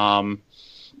Joy-Cons.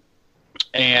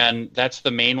 And that's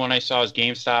the main one I saw is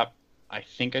GameStop. I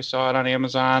think I saw it on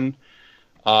Amazon.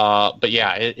 But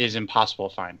yeah, it is impossible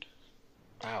to find.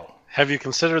 Wow. Have you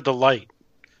considered the Lite?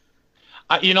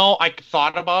 I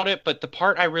thought about it, but the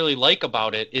part I really like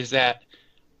about it is that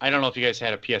I don't know if you guys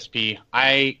had a PSP.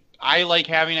 I like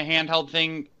having a handheld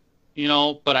thing,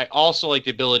 but I also like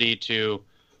the ability to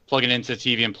plug it into the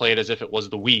TV and play it as if it was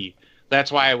the Wii.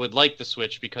 That's why I would like the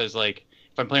Switch, because like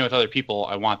if I'm playing with other people,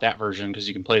 I want that version because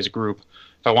you can play as a group.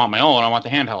 If I want my own, I want the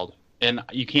handheld. And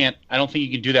I don't think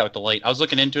you can do that with the Lite. I was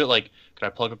looking into it, like, could I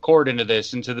plug a cord into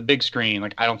the big screen?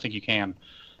 Like, I don't think you can.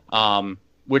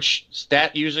 Which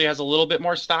that usually has a little bit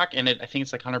more stock, and I think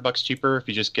it's like $100 cheaper if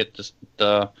you just get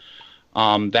that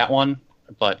one.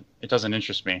 But it doesn't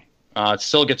interest me. It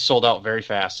still gets sold out very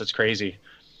fast. It's crazy.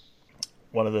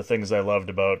 One of the things I loved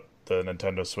about the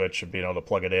Nintendo Switch and being able to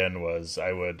plug it in was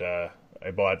I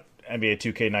bought NBA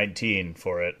 2K19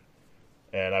 for it,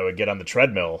 and I would get on the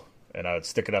treadmill and I would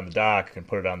stick it on the dock and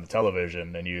put it on the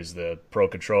television and use the Pro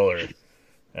Controller,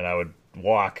 and I would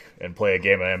walk and play a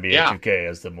game of NBA 2K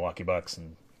as the Milwaukee Bucks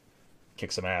and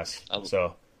kick some ass. I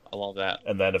love that.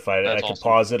 And then if I could awesome.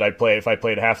 pause it, if I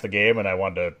played half the game and I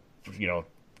wanted to,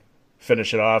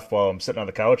 finish it off while I'm sitting on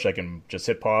the couch, I can just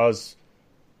hit pause,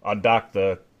 undock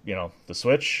the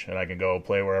Switch, and I can go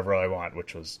play wherever I want,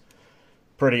 which was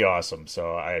pretty awesome.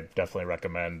 So I definitely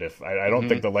recommend I don't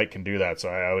think the Lite can do that, so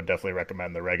I would definitely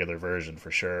recommend the regular version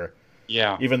for sure.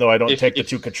 Yeah. Even though I don't take the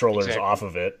 2 controllers off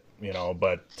of it,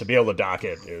 but to be able to dock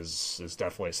it is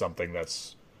definitely something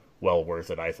that's well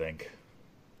worth it, I think.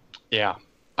 Yeah.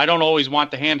 I don't always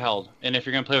want the handheld, and if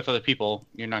you're going to play with other people,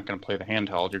 you're not going to play the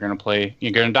handheld. You're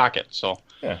going to dock it. So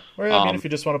yeah, or I mean, if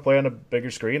you just want to play on a bigger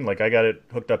screen, like I got it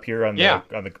hooked up here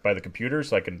by the computer,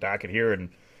 so I can dock it here and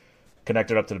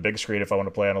connect it up to the big screen if I want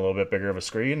to play on a little bit bigger of a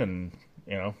screen, and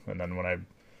and then when I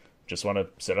just want to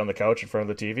sit on the couch in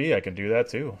front of the TV, I can do that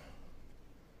too.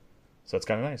 So it's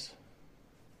kind of nice.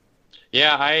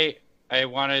 Yeah, I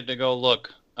wanted to go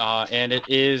look, and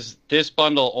this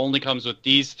bundle only comes with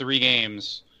these 3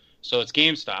 games. So it's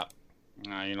GameStop.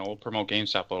 We'll promote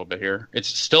GameStop a little bit here. It's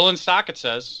still in stock, it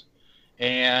says.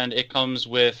 And it comes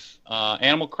with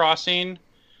Animal Crossing,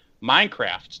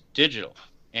 Minecraft Digital,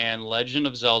 and Legend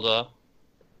of Zelda.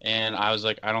 And I was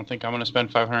like, I don't think I'm going to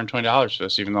spend $520 for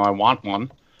this, even though I want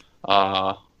one.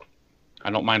 I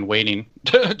don't mind waiting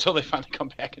until they finally come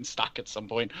back in stock at some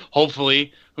point.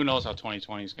 Hopefully. Who knows how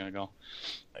 2020 is going to go.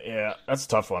 Yeah, that's a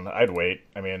tough one. I'd wait.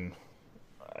 I mean,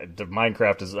 the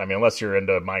Minecraft is, unless you're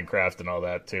into Minecraft and all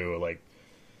that too, like,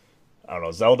 I don't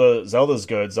know, Zelda's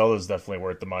good. Zelda's definitely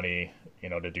worth the money,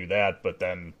 to do that. But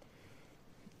then,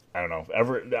 I don't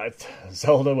know,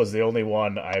 Zelda was the only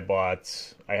one I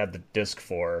bought. I had the disc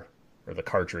for, or the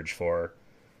cartridge for,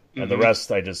 and the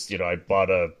rest I just, I bought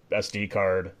a SD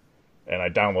card and I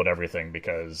download everything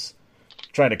because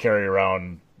trying to carry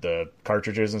around the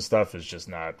cartridges and stuff is just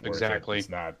not worth it. It's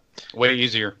not way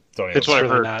easier. It's what I've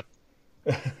heard. Not.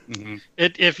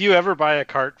 If you ever buy a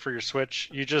cart for your Switch,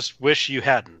 you just wish you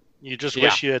hadn't. You just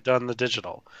wish you had done the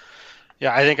digital.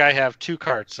 Yeah, I think I have 2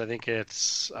 carts. I think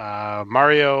it's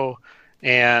Mario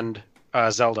and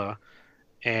Zelda,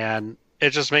 and it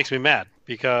just makes me mad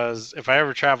because if I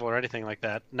ever travel or anything like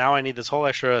that, now I need this whole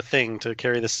extra thing to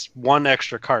carry this one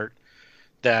extra cart.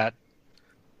 That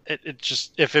it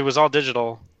just, if it was all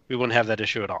digital, we wouldn't have that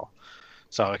issue at all.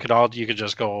 So you could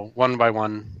just go one by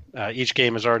one. Each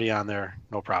game is already on there,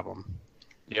 no problem.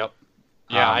 Yep.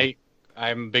 Yeah,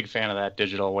 I'm a big fan of that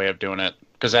digital way of doing it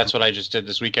because that's what I just did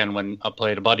this weekend when I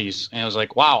played a buddies, and it was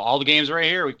like, wow, all the games are right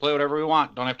here. We can play whatever we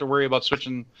want. Don't have to worry about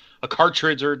switching a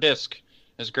cartridge or a disc.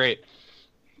 It's great.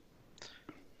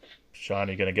 Sean,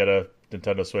 you gonna get a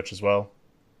Nintendo Switch as well?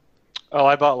 Oh,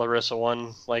 I bought Larissa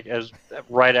one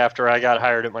right after I got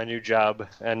hired at my new job,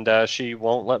 and she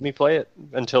won't let me play it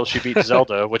until she beats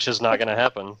Zelda, which is not going to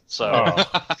happen. So,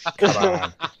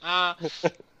 come on.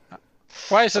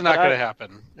 Why is it not going to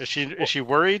happen? Is she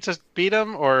worried to beat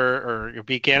him or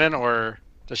beat Ganon, or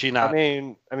does she not?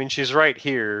 I mean, she's right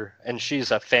here, and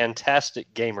she's a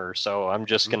fantastic gamer. So I'm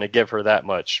just going to give her that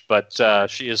much. But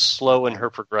she is slow in her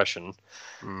progression.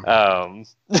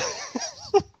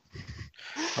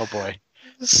 Oh boy!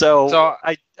 So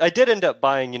I did end up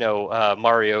buying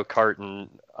Mario Kart and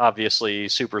obviously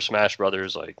Super Smash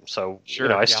Brothers.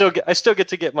 Sure, I still get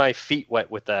to get my feet wet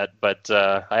with that, but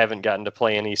I haven't gotten to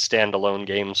play any standalone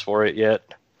games for it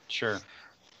yet. Sure.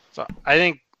 So I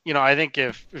think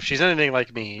if she's anything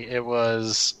like me, it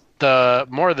was the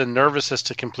nervousness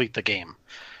to complete the game.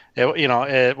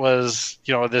 It was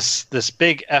this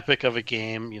big epic of a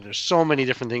game. There's so many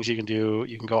different things you can do.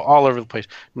 You can go all over the place.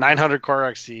 900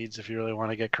 Korok seeds if you really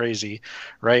want to get crazy,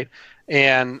 right?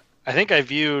 And I think I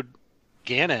viewed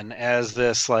Ganon as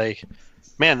this like,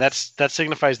 man, that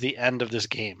signifies the end of this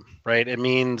game, right? It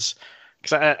means,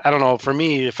 because I don't know, for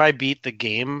me, if I beat the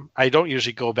game, I don't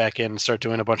usually go back in and start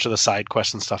doing a bunch of the side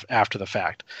quests and stuff after the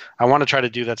fact. I want to try to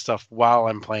do that stuff while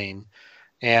I'm playing.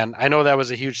 And I know that was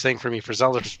a huge thing for me for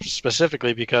Zelda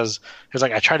specifically, because it was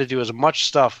like I tried to do as much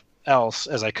stuff else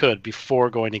as I could before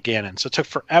going to Ganon. So it took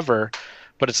forever,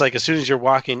 but it's like as soon as you're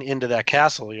walking into that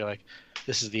castle, you're like,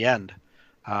 this is the end.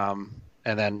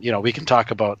 And then, we can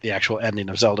talk about the actual ending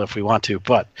of Zelda if we want to,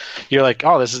 but you're like,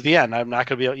 oh, this is the end. I'm not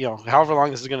going to be, however long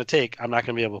this is going to take, I'm not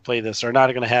going to be able to play this, or not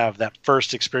going to have that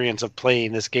first experience of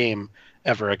playing this game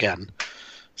ever again.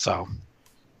 So,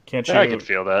 can't you? I can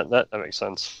feel that. That makes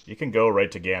sense. You can go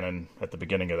right to Ganon at the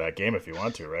beginning of that game if you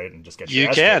want to, right? And just get you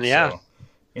can, yeah.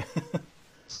 So.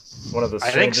 One of the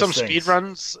I think some things. speed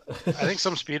runs. I think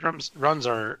some speed runs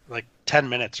are like 10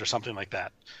 minutes or something like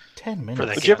that. 10 minutes. For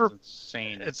that Did game. you ever?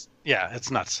 Insane.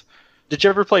 It's nuts. Did you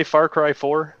ever play Far Cry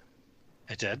 4?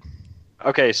 I did.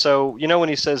 Okay, so when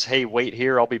he says, "Hey, wait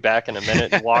here, I'll be back in a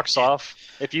minute," and walks off.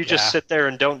 If you just sit there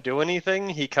and don't do anything,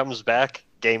 he comes back.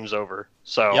 Game's over.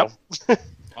 So. Yep.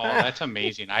 Oh, that's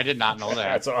amazing. I did not know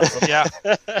that. That's awesome. Yeah.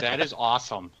 That is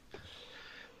awesome.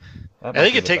 That I might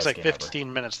think be it the takes best like game ever.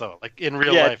 15 minutes though. Like in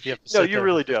real life, you have to sit No, you there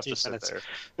really for do have to 15 sit minutes. there.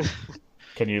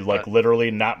 Can you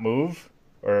literally not move,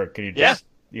 or can you just? Yeah.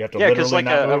 You have to Yeah, because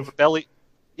literally like not a move. rebellion.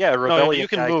 Yeah, a rebellion you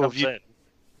can guy move. comes in.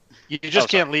 You just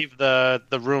sorry. can't leave the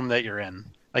room that you're in.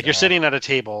 Like you're sitting at a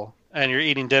table and you're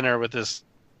eating dinner with this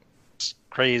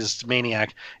crazed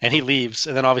maniac, and he leaves,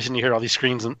 and then all of a sudden you hear all these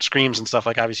screams and stuff.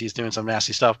 Like obviously he's doing some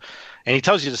nasty stuff, and he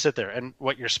tells you to sit there. And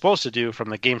what you're supposed to do from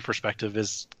the game perspective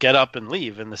is get up and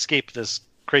leave and escape this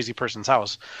crazy person's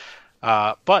house.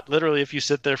 But literally, if you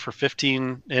sit there for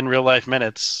 15 in real life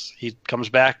minutes, he comes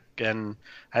back and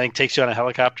I think takes you on a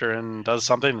helicopter and does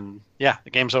something, and yeah, the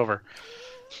game's over.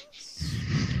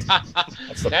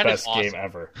 That's the That is best awesome. game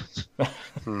ever.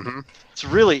 Mm-hmm. It's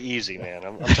really easy, man.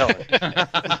 I'm telling you.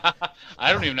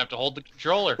 I don't even have to hold the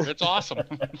controller. It's awesome.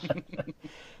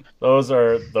 Those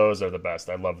are the best.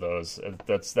 I love those.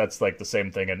 That's like the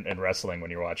same thing in wrestling when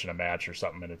you're watching a match or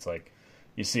something, and it's like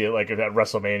you see it like at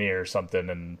WrestleMania or something,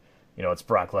 and it's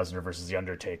Brock Lesnar versus The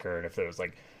Undertaker, and if it was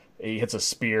like he hits a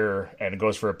spear and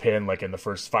goes for a pin like in the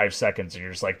first 5 seconds, and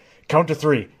you're just like, count to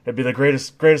 3. It'd be the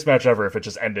greatest match ever if it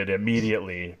just ended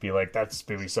immediately. It'd be like, that's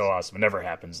gonna be so awesome. It never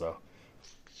happens though.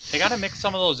 They got to mix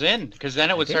some of those in, because then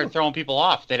it would start throwing people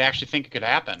off. They'd actually think it could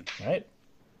happen. Right?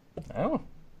 I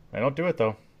don't do it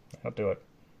though. I don't do it.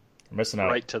 I'm missing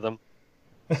out. Right to them.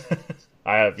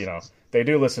 I have, they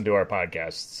do listen to our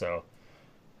podcast, so,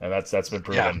 and that's been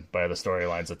proven by the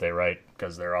storylines that they write,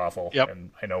 because they're awful. Yep. And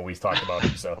I know we've talked about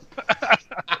them, so.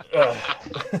 I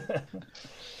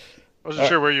wasn't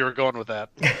sure where you were going with that.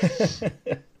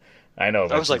 I know.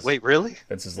 I was like, wait, really?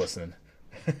 Vince is listening.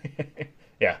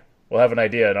 Yeah. We'll have an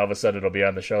idea, and all of a sudden it'll be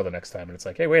on the show the next time, and it's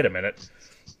like, hey, wait a minute.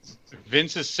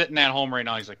 Vince is sitting at home right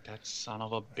now. He's like, that son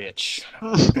of a bitch.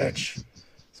 Bitch. He's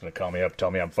going to call me up,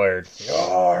 tell me I'm fired.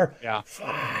 You're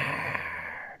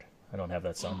fired. I don't have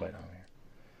that soundbite on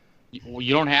here.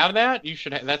 You don't have that? You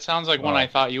should. That sounds like one I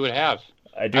thought you would have.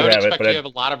 I do I would have it, expect but you have a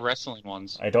lot of wrestling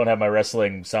ones. I don't have my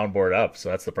wrestling soundboard up, so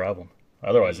that's the problem.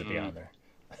 Otherwise, it'd be on there.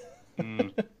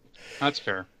 That's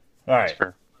fair. All right. That's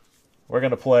fair. We're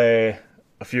going to play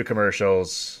a few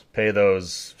commercials, pay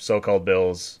those so-called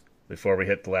bills before we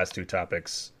hit the last two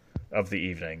topics of the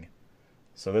evening.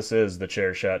 So this is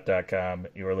thechairshot.com.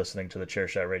 You are listening to the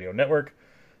Chairshot Radio Network.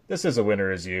 This is A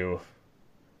Winner Is You.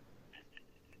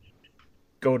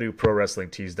 Go to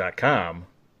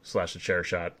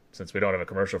prowrestlingtees.com/thechairshot, since we don't have a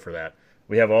commercial for that.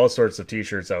 We have all sorts of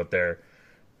t-shirts out there.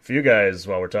 If you guys,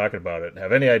 while we're talking about it,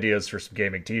 have any ideas for some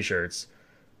gaming t-shirts,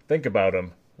 think about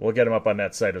them. We'll get them up on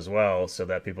that site as well, so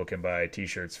that people can buy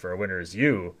t-shirts for A Winner Is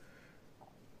You,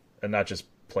 and not just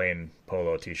plain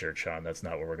polo t-shirt, Sean. That's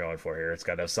not what we're going for here. It's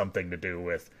got to have something to do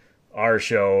with our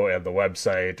show and the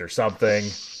website or something.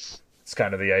 It's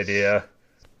kind of the idea.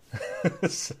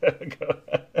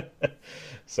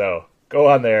 So go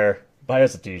on there, buy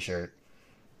us a t-shirt,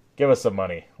 give us some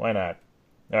money. Why not?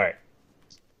 All right,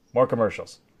 more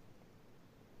commercials.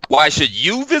 Why should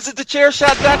you visit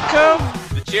thechairshot.com?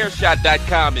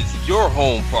 Thechairshot.com is your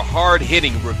home for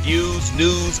hard-hitting reviews,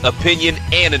 news, opinion,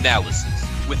 and analysis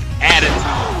with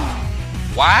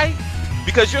attitude. Why?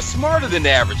 Because you're smarter than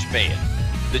the average fan.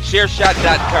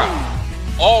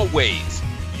 Thechairshot.com. Always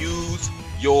use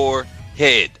your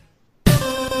head.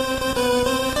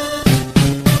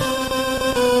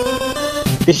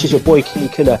 This is your boy King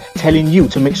Killer telling you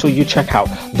to make sure you check out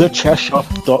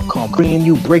thechairshot.com, bringing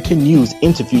you breaking news,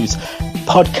 interviews,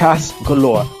 podcasts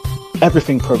galore,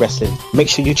 everything pro wrestling. Make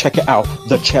sure you check it out,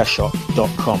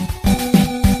 thechairshot.com. Sierra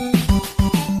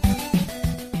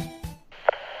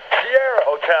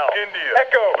Hotel, India,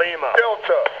 Echo, Lima,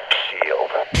 Delta,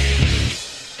 Shield.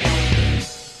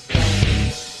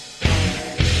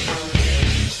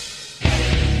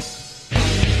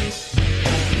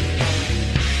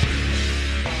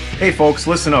 Hey folks,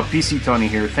 listen up, PC Tony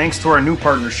here. Thanks to our new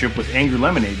partnership with Angry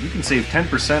Lemonade, you can save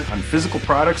 10% on physical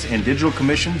products and digital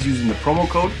commissions using the promo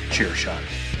code CHAIRSHOT.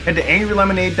 Head to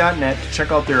angrylemonade.net to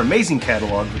check out their amazing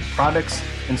catalog of products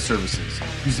and services.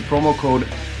 Use the promo code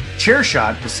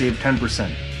CHAIRSHOT to save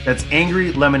 10%. That's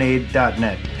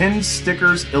angrylemonade.net. Pins,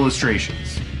 stickers,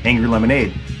 illustrations.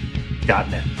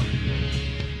 angrylemonade.net.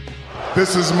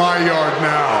 This is my yard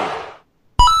now.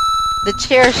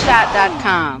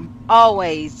 TheChairShot.com.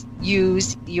 Always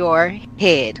use your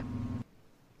head.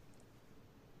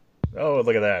 Oh,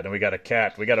 look at that. And we got a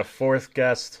cat. We got a fourth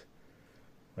guest.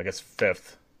 I guess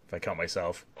fifth, if I count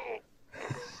myself.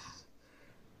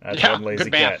 That's one lazy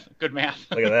good math. cat. Good math.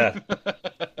 Look at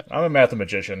that. I'm a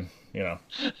mathematician, you know.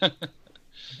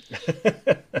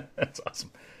 That's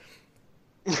awesome.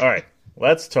 All right,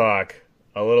 let's talk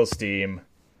a little Steam.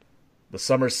 The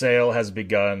summer sale has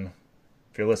begun.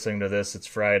 If you're listening to this, it's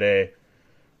Friday.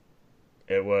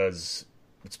 It's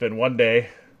been one day,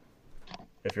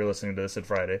 if you're listening to this on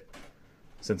Friday,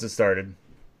 since it started.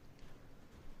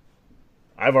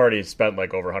 I've already spent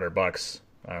like over $100.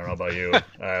 I don't know about you.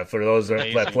 For those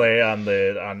that play on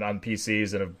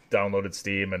PCs and have downloaded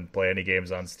Steam and play any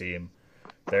games on Steam,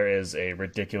 there is a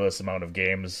ridiculous amount of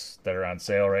games that are on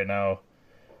sale right now.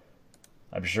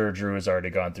 I'm sure Drew has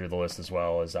already gone through the list as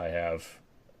well as I have.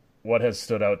 What has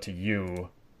stood out to you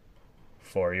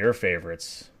for your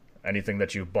favorites? Anything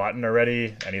that you've bought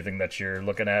already? Anything that you're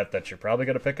looking at that you're probably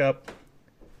going to pick up?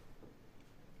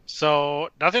 So,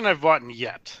 nothing I've bought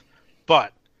yet.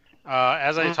 But,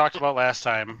 as I talked about last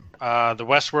time, the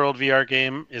Westworld VR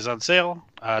game is on sale.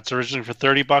 It's originally for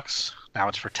 $30. Now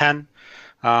it's for $10.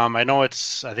 I know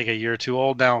it's, I think, a year or two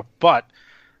old now. But,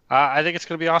 I think it's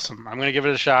going to be awesome. I'm going to give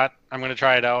it a shot. I'm going to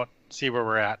try it out, see where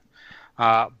we're at.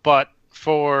 But,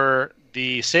 for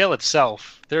the sale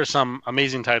itself, there are some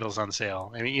amazing titles on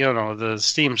sale. I mean, you know, the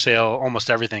Steam sale, almost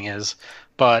everything is.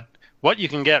 But what you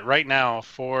can get right now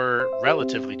for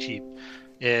relatively cheap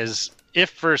is, if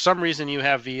for some reason you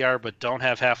have VR but don't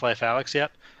have Half-Life Alyx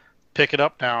yet, pick it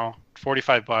up now,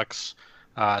 $45.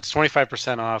 It's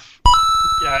 25% off.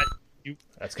 Yeah,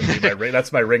 that's gonna be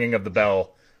that's my ringing of the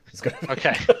bell.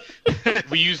 Okay.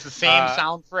 We use the same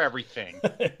sound for everything.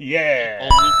 Yeah.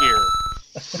 Only here.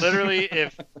 Literally,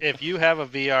 if you have a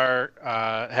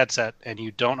VR headset and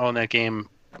you don't own that game,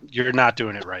 you're not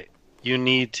doing it right. You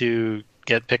need to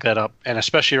pick that up, and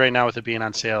especially right now with it being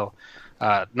on sale,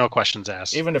 no questions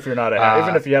asked. Even if you're not,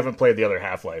 even if you haven't played the other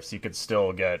Half-Lives, you could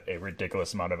still get a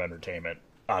ridiculous amount of entertainment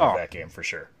out of that game for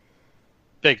sure.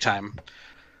 Big time.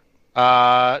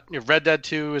 Red Dead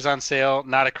 2 is on sale.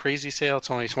 Not a crazy sale;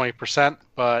 it's only 20%,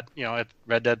 but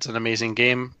Red Dead's an amazing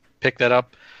game. Pick that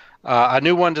up. A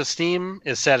new one to Steam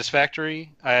is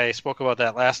Satisfactory. I spoke about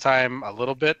that last time a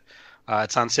little bit.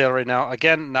 It's on sale right now.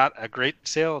 Again, not a great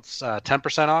sale. It's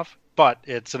 10% off, but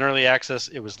it's an early access.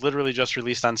 It was literally just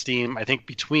released on Steam, I think,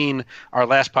 between our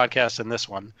last podcast and this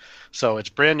one. So it's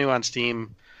brand new on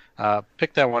Steam.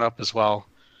 Pick that one up as well.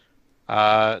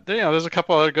 There's a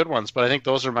couple other good ones, but I think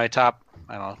those are my top,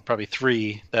 probably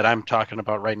 3 that I'm talking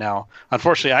about right now.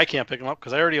 Unfortunately, I can't pick them up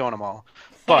because I already own them all.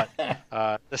 But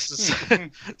this is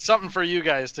something for you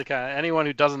guys to anyone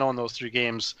who doesn't own those 3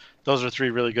 games, those are 3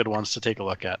 really good ones to take a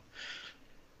look at.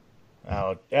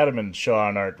 Adam and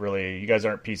Sean you guys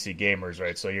aren't PC gamers,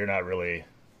 right? So you're not really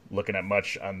looking at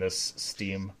much on this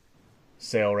Steam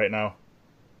sale right now?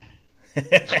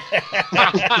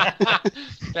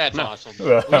 That's awesome.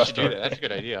 We should do that. That's a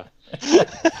good idea.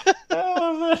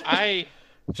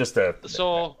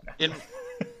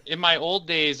 In my old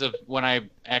days of when I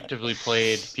actively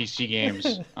played PC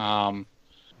games,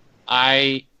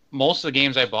 most of the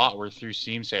games I bought were through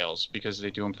Steam sales because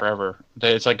they do them forever.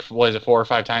 It's like, 4 or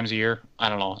 5 times a year? I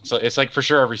don't know. So it's like for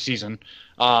sure every season.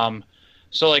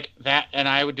 So like that, and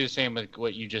I would do the same with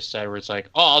what you just said, where it's like,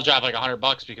 oh, I'll drop like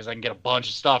 $100 because I can get a bunch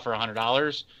of stuff for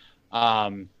 $100.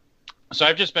 So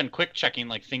I've just been quick checking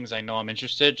like things I know I'm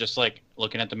interested, just like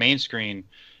looking at the main screen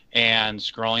and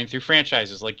scrolling through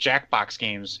franchises like Jackbox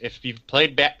games. If you've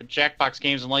played Jackbox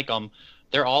games and like them,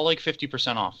 they're all like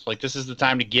 50% off. Like this is the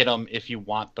time to get them if you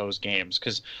want those games,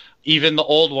 because even the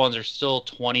old ones are still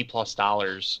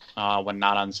 $20+ when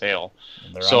not on sale.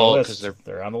 They're on the list.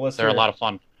 They're on the list. They're a lot of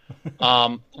fun.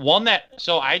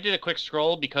 So I did a quick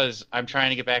scroll because I'm trying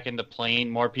to get back into playing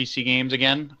more PC games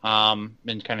again,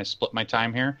 and kind of split my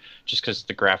time here just because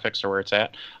the graphics are where it's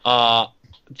at.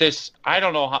 I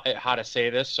don't know how to say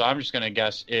this, so I'm just gonna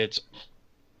guess it's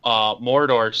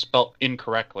Mordor spelt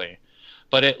incorrectly,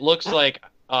 but it looks like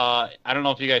I don't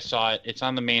know if you guys saw it. It's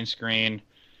on the main screen.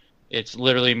 It's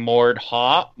literally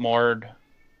I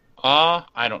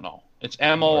don't know. It's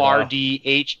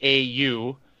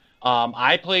Mordhau.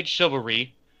 I played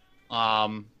Chivalry.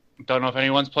 Don't know if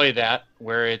anyone's played that,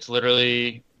 where it's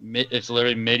literally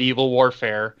medieval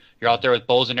warfare. You're out there with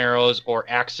bows and arrows or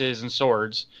axes and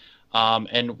swords.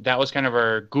 And that was kind of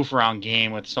our goof around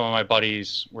game with some of my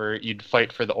buddies, where you'd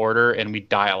fight for the order and we'd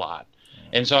die a lot.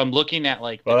 And so I'm looking at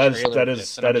like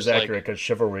that is accurate because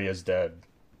Chivalry is dead.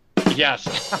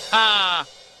 Yes.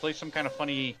 Play some kind of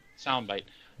funny soundbite.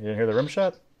 You didn't hear the rim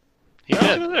shot? He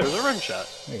did. It was a rim shot.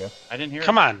 There you go. I didn't hear.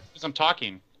 Come on, because I'm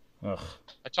talking. Ugh.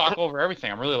 I talk over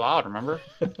everything. I'm really loud. Remember?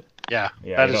 Yeah,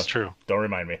 that is true. Don't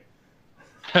remind me.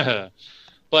 But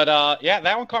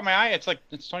that one caught my eye. It's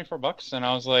 $24, and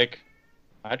I was like,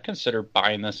 I'd consider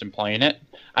buying this and playing it.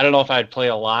 I don't know if I'd play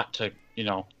a lot to,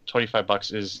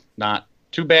 $25 is not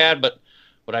too bad, but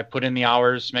would I put in the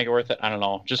hours to make it worth it? I don't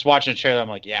know. Just watching a trailer, I'm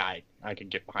like, yeah, I could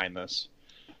get behind this.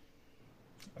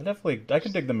 I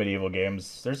can dig the medieval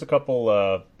games. There's a couple,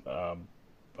 I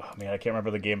can't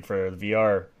remember the game for the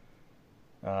VR.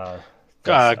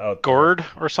 Gord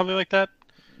or something like that?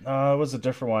 It was a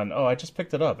different one. Oh, I just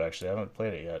picked it up, actually. I haven't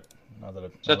played it yet.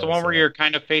 Is that the one where you're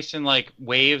kind of facing like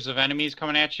waves of enemies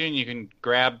coming at you, and you can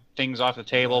grab things off the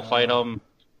table, fight them,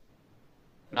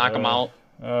 knock them out?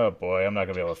 Oh boy, I'm not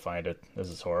gonna be able to find it. This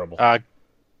is horrible.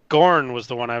 Gorn was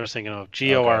the one I was thinking of.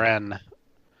 Gorn. Okay.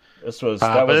 This was,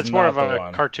 but it's more of a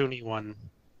cartoony one.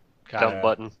 Dump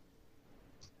button.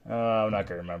 I'm not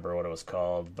gonna remember what it was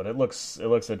called, but it looks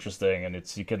interesting, and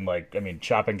you can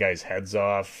chopping guys' heads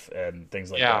off and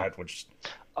things like that. Which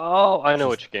I know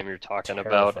which game you're talking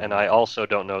about, and I also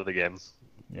don't know the game.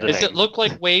 Yeah. Does it look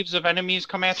like waves of enemies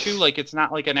come at you? Like it's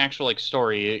not like an actual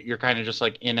story. You're kind of just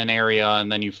like in an area,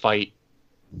 and then you fight.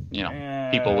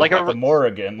 People like the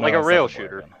Morrigan, like a rail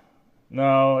shooter.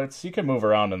 No, you can move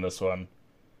around in this one.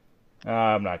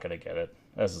 I'm not gonna get it.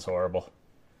 This is horrible.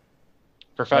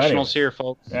 Professionals here,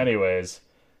 folks. Anyways,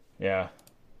 yeah,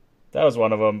 that was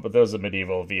one of them. But there was a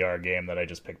medieval VR game that I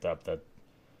just picked up that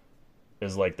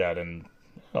is like that, and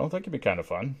I think it'd be kind of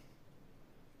fun.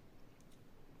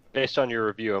 Based on your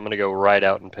review, I'm gonna go right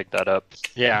out and pick that up.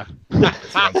 Yeah.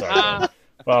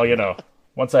 Well,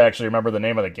 once I actually remember the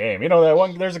name of the game, that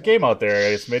one. There's a game out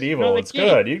there. It's medieval. It's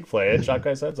good. You can play it. Chop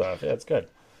guys' heads off. Yeah, it's good.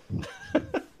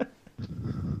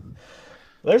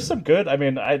 There's some good.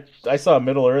 I saw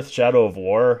Middle Earth: Shadow of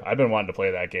War. I've been wanting to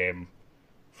play that game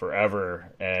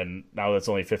forever, and now it's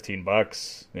only $15.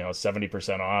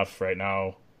 70% off right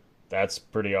now. That's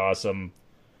pretty awesome.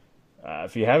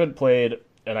 If you haven't played,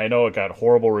 and I know it got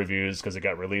horrible reviews because it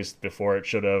got released before it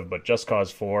should have, but Just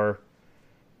Cause 4.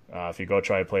 If you go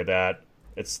try and play that,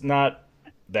 it's not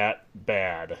that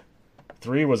bad.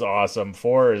 3 was awesome.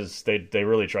 4 is they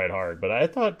really tried hard, but I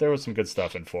thought there was some good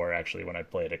stuff in 4 actually when I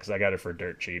played it because I got it for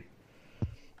dirt cheap.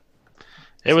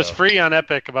 It was free on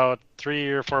Epic about 3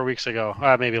 or 4 weeks ago.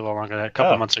 Maybe a little longer, a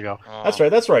couple months ago. That's right.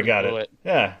 That's where I got it.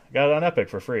 Yeah, got it on Epic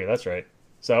for free. That's right.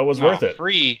 So it was worth it.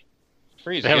 Free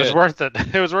is good. It was worth it.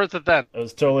 It was worth it then. It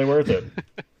was totally worth it.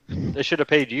 They should have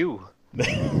paid you.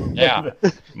 Yeah.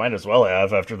 Might as well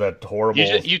have after that horrible.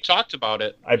 You talked about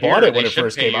it. I bought it when it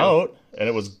first came out, and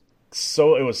it was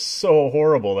so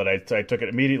horrible that I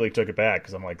immediately took it back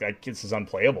because I'm like, this is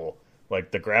unplayable. Like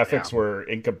the graphics were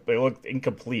they looked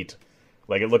incomplete.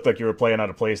 Like it looked like you were playing on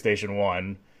a PlayStation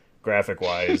 1, graphic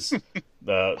wise.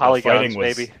 The fighting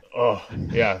was baby. Oh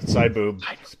yeah, side boob,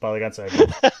 polygon side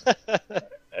boob,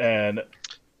 and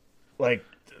like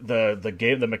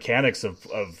the mechanics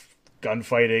of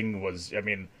gunfighting was,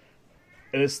 and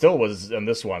it still was in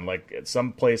this one. Like at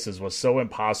some places was so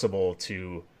impossible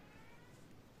to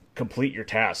complete your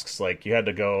tasks. Like you had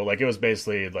to go, like it was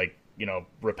basically like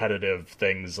repetitive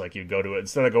things. Like you'd go to it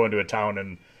instead of going to a town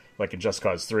and like in Just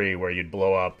Cause 3 where you'd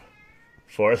blow up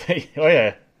for the oh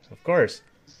yeah, of course.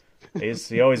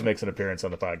 He always makes an appearance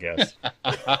on the podcast.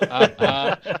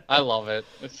 I love it.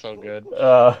 It's so good.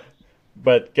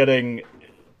 But getting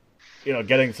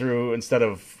through, instead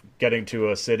of getting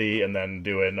to a city and then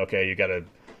doing, okay, you got to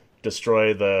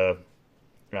destroy the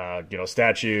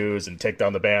statues and take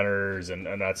down the banners and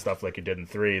that stuff like you did in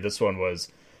 3. This one was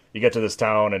you get to this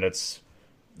town and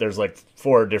there's like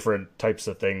 4 different types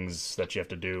of things that you have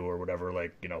to do or whatever,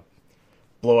 like, you know,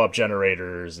 blow up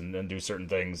generators and do certain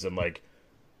things, and like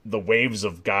the waves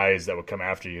of guys that would come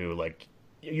after you, like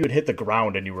you would hit the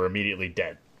ground and you were immediately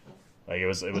dead. Like it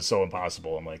was so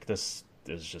impossible. I'm like, this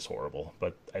is just horrible.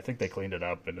 But I think they cleaned it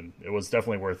up, and it was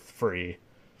definitely worth free.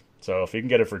 So if you can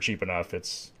get it for cheap enough, I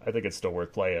think it's still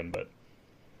worth playing. But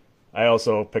I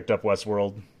also picked up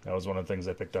Westworld. That was one of the things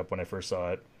I picked up when I first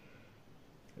saw it.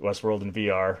 Westworld in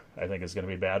VR, I think, is going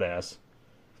to be badass.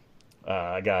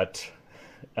 I got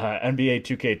NBA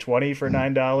 2K20 for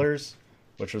 $9,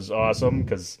 which was awesome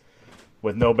because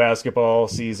with no basketball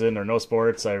season or no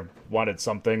sports, I wanted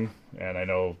something, and I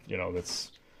know, you know,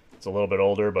 it's a little bit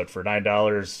older, but for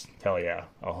 $9, hell yeah,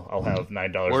 I'll have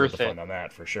 $9 worth of fun on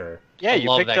that for sure. Yeah,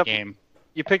 you picked up game.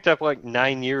 You picked up like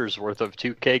 9 years worth of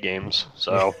 2K games,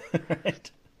 so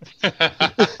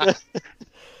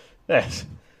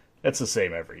That's the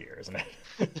same every year, isn't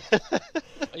it?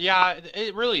 Yeah,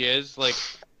 it really is. Like,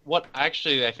 what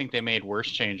actually I think they made worse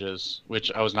changes,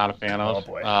 which I was not a fan of. Oh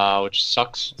boy. Which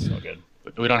sucks. So good.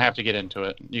 We don't have to get into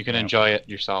it. You can enjoy it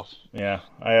yourself. Yeah,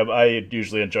 I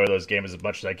usually enjoy those games as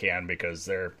much as I can because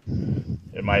they're,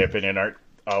 in my opinion, aren't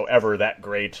ever that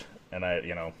great, and I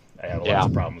have lots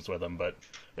of problems with them. But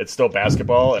it's still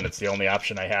basketball, and it's the only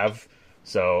option I have.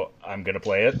 So I'm going to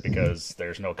play it because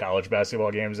there's no college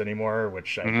basketball games anymore,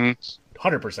 which I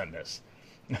 100% miss.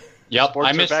 Yep,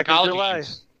 I miss the college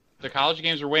games. The college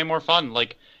games were way more fun.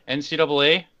 Like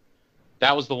NCAA,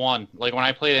 that was the one. Like when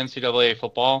I played NCAA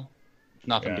football,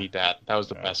 nothing beat that. That was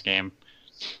the best game.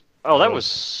 Oh, that was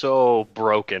so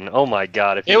broken. Oh my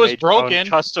god! If it was broken,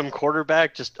 custom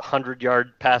quarterback, just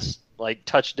 100-yard pass, like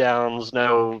touchdowns.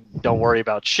 No, don't worry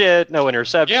about shit. No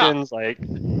interceptions. Yeah. Like,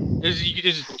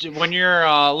 when you're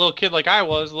a little kid like I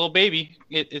was, a little baby,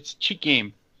 it's a cheat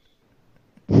game.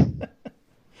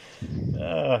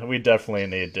 We definitely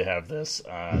need to have this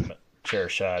on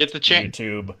Chairshot get the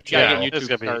YouTube channel. Get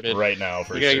YouTube started right now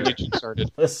for sure. Get YouTube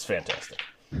started. This is fantastic.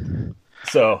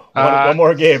 So one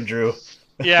more game, Drew.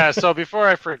 Yeah. So before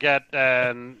I forget,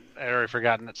 and I already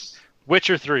forgotten it,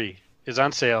 Witcher 3 is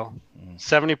on sale,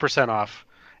 70% off,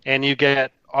 and you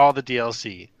get all the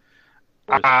DLC.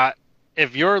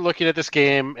 If you're looking at this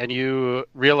game and you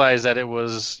realize that it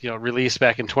was, released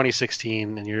back in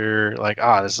 2016, and you're like,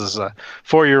 this is a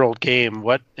 4-year-old game,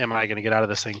 what am I going to get out of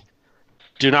this thing?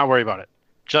 Do not worry about it.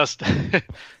 Just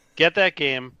get that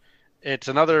game. It's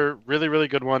another really, really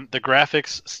good one. The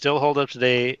graphics still hold up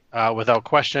today without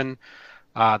question.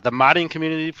 The modding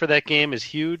community for that game is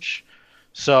huge.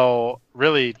 So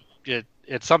really,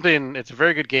 it's something. It's a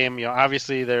very good game.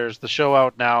 Obviously there's the show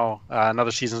out now.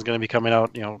 Another season is going to be coming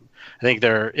out. I think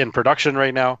they're in production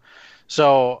right now.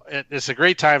 So it's a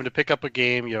great time to pick up a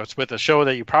game. It's with a show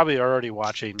that you probably are already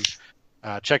watching.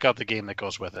 Check out the game that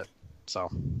goes with it. So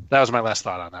that was my last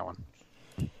thought on that one.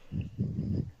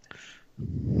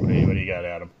 What do you got,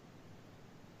 Adam?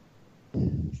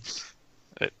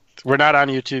 We're not on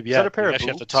YouTube yet. Is that a pair of actually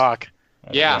have to boobs? talk.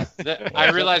 Yeah,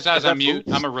 I realized I was on mute.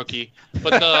 I'm a rookie.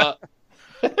 But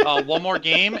the one more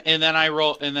game, and then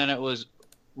it was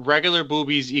regular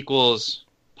boobies equals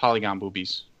polygon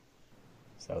boobies.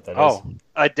 Is that what that is?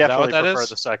 I definitely that prefer is?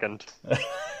 the second.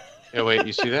 Yeah, wait,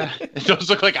 you see that? It does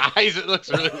look like eyes. It looks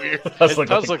really weird. It does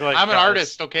look like I'm an cars.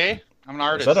 artist, okay? I'm an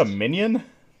artist. Is that a minion?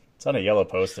 It's on a yellow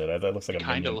post-it. That looks like a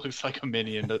Kind minion. of looks like a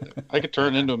minion. I could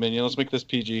turn it into a minion. Let's make this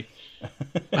PG.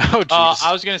 Oh, jeez.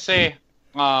 I was gonna say, Is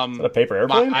that a paper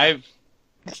airplane?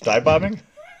 Dive bombing?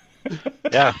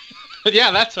 Yeah.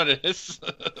 Yeah, that's what it is.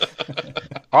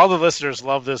 All the listeners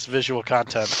love this visual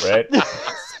content. Right?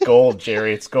 It's gold,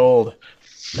 Jerry. It's gold.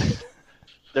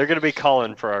 They're going to be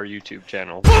calling for our YouTube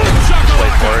channel.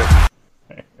 Wait for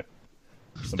it.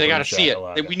 They got to see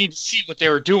it. We need to see what they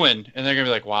were doing, and they're gonna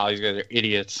be like, "Wow, these guys are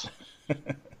idiots."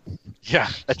 Yeah.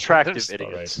 Attractive All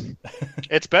idiots. right.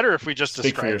 It's better if we just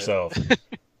Speak for describe yourself.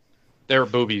 They were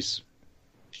boobies,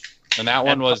 and that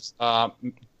one was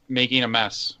making a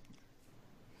mess.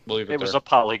 Believe it. It was a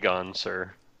polygon,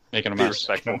 sir. Making a Be mess.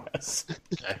 respectful.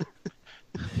 Okay.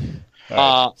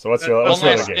 All right. So what's the one other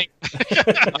last game? thing.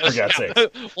 For God's sakes.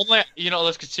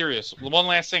 Let's get serious. One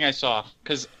last thing I saw,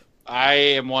 because I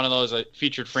am one of those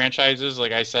featured franchises,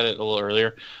 like I said it a little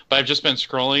earlier, but I've just been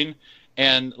scrolling,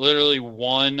 and literally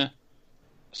one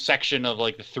section of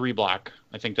like the 3 block,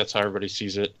 I think that's how everybody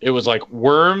sees it. It was like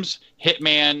Worms,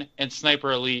 Hitman, and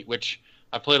Sniper Elite, which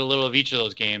I played a little of each of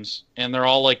those games, and they're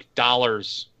all like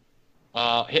 $.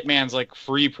 Hitman's like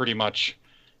free pretty much.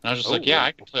 And I was just like, yeah,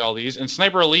 I can play all these. And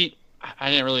Sniper Elite,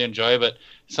 I didn't really enjoy, but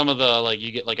some of the, like,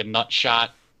 you get like a nut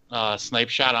shot snipe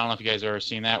shot. I don't know if you guys have ever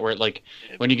seen that, where like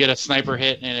when you get a sniper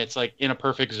hit and it's like in a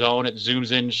perfect zone, it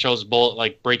zooms in, shows bullet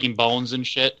like breaking bones and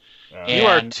shit. You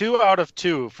are 2 out of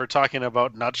 2 for talking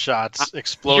about nut shots,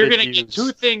 exploded You're gonna views. get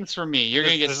 2 things from me. You're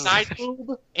gonna get side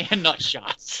boob and nut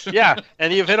shots. Yeah,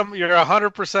 and you've hit them. You're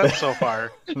 100% so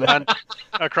far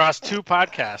across 2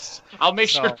 podcasts. I'll make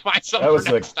sure to find something That was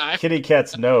for next time. kitty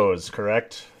cat's nose,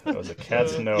 correct? That was a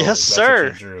cat's nose. Yes, That's sir.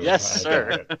 what you drew. Yes, I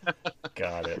sir.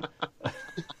 Got it.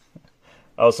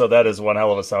 Also, that is one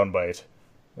hell of a soundbite.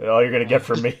 All you're gonna get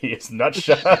from me is nut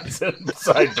shots and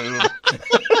side boob.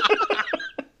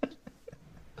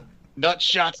 Nut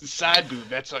shots and side boob.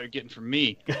 That's all you're getting from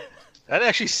me. That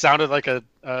actually sounded like a.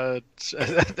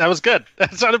 That was good.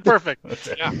 That sounded perfect.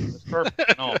 Yeah, it's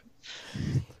perfect. No.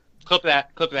 Clip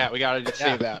that. We gotta just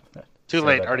save that. Too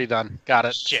late. Already done. Got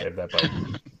it. Shit. Save that bite.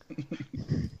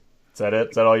 Is that it?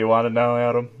 Is that all you wanted now,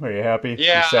 Adam? Are you happy?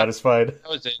 Yeah. You satisfied? That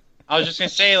was it. I was just gonna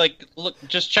say, like, look,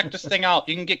 just check this thing out.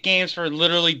 You can get games for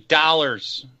literally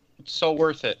dollars. It's so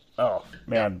worth it. Oh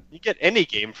man, You get any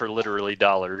game for literally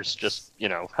dollars. Just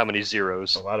how many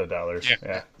zeros? a lot of dollars.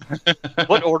 Yeah.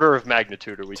 What order of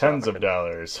magnitude are we Tens talking of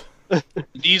dollars.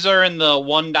 These are in the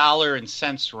 $1 and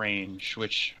cents range,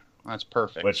 which that's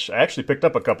perfect. Which I actually picked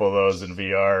up a couple of those in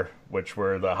VR, which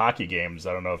were the hockey games.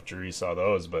 I don't know if Drew saw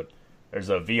those, but there's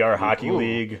a VR hockey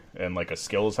league and like a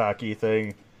skills hockey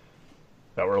thing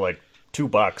that were like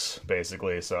 $2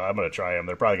 basically. So I'm gonna try them.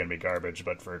 They're probably gonna be garbage,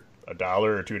 but for $1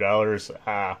 or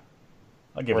 $2,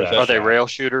 I'll give it a Are they shot. rail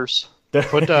shooters?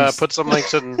 Put some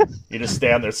links in. You just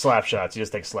stand there, slap shots. You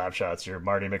just take slap shots. You're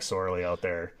Marty McSorley out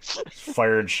there,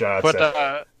 firing shots Put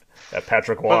at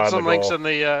Patrick Waugh. put some the links goal. in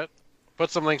the. Put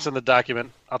some links in the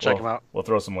document. I'll check them out. We'll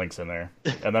throw some links in there,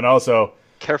 and then also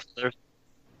Careful there.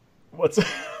 what's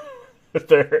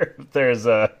there's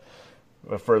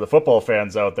for the football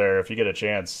fans out there, if you get a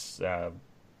chance,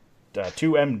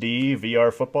 2MD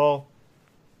VR football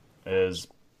is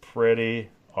pretty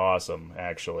awesome.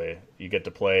 Actually, you get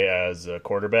to play as a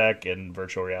quarterback in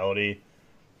virtual reality,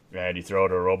 and you throw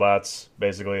to robots.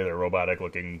 Basically, they're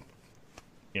robotic-looking,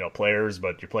 players,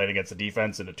 but you're playing against the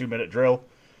defense in a 2-minute drill,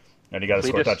 and you got to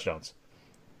score touchdowns.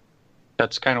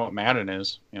 That's kind of what Madden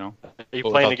is, Are you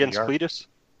playing against VR. Cletus?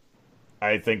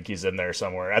 I think he's in there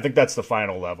somewhere. I think that's the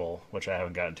final level, which I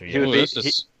haven't gotten to yet.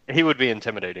 He would be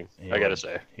intimidating. I gotta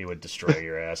say, he would destroy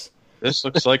your ass. This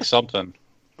looks like something.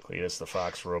 Cletus the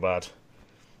Fox robot.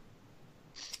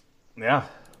 Yeah,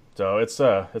 so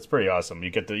it's pretty awesome.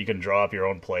 You can draw up your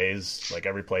own plays. Like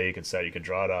every play you can set, you can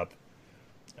draw it up,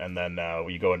 and then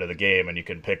you go into the game and you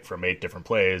can pick from 8 different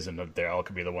plays, and they all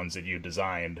could be the ones that you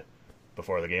designed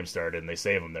before the game started, and they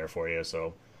save them there for you.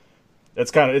 So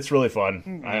it's really fun.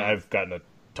 Mm-hmm. I've gotten a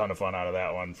ton of fun out of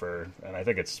that one and I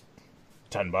think it's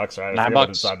 $10. Right? I forget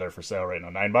it's on there for sale right now.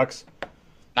 $9.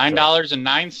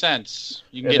 $9.09.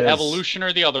 You can get Evolution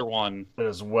or the other one. It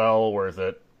is well worth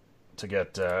it to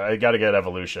get. I got to get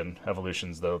Evolution.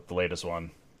 Evolution's the latest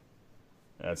one.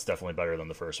 It's definitely better than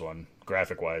the first one.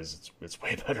 Graphic wise, it's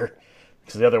way better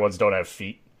because the other ones don't have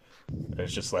feet.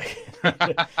 It's just like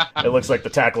it looks like the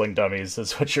tackling dummies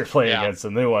is what you're playing against.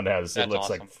 The new one has it looks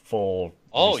like full.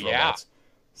 Oh yeah. Robots.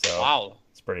 So wow.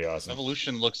 It's pretty awesome.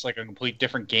 Evolution looks like a complete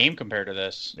different game compared to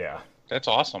this. Yeah. That's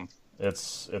awesome.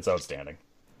 It's outstanding.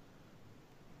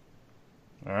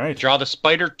 All right. Draw the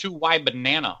Spider 2Y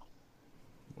banana.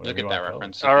 Look at that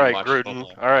reference. All right,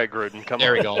 Gruden. Come on.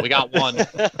 There we go. We got one.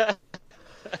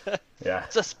 Yeah.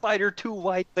 It's a Spider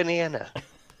 2Y banana.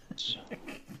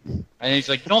 And he's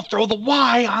like, don't throw the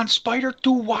Y on Spider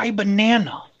 2Y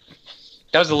banana.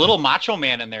 That was a little Macho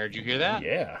Man in there. Did you hear that?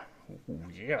 Yeah.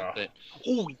 Yeah.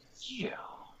 Oh, yeah.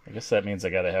 I guess that means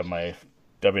I got to have my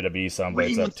WWE sound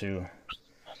bites up too.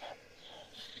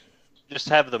 Just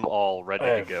have them all ready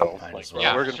to go.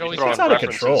 We're going to be throwing out of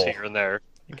references control. here and there.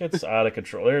 It gets out of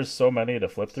control. There's so many to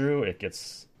flip through. It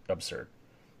gets absurd,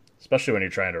 especially when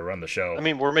you're trying to run the show. I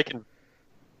mean, we're making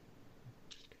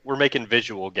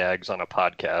visual gags on a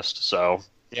podcast, so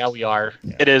yeah, we are.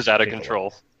 Yeah, it is out of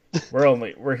control.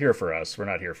 We're here for us. We're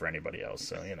not here for anybody else.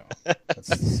 So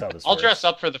that's how this I'll works. dress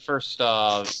up for the first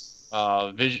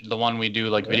the one we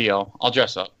do video. I'll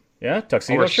dress up. Yeah,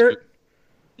 tuxedo shirt.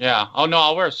 Yeah. Oh no,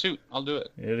 I'll wear a suit. I'll do it.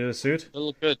 You do a suit? It'll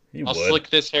look good. I'll would. slick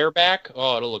this hair back.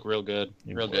 Oh, it'll look real good.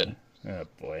 Good. Oh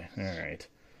boy. All right.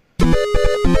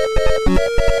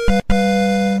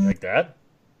 Like that?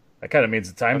 That kind of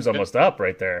means the time's almost up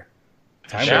right there.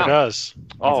 Time sure does.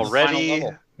 Already.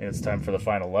 It's time for the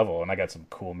final level, and I got some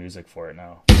cool music for it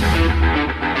now.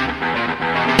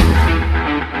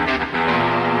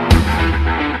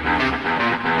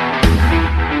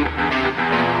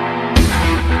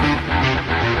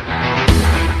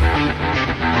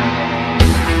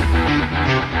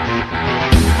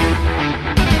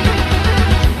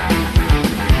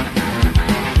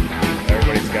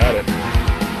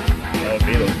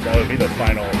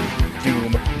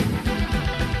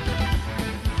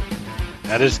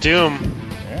 That is Doom.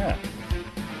 Yeah.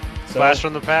 So, Blast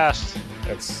from the past.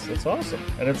 It's awesome,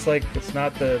 and it's like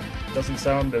doesn't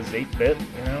sound as 8-bit,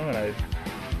 you know, and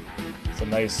it's a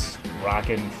nice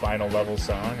rockin' final level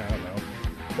song. I don't know.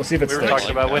 We'll see if it's. We were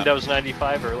talking about Windows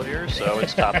 95 earlier, so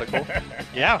it's topical.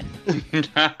 Yeah.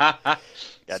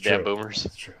 Goddamn boomers.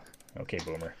 That's true. Okay,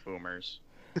 boomer. Boomers.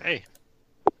 Hey.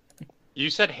 You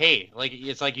said hey, like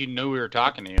it's like you knew we were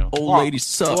talking to you. Old lady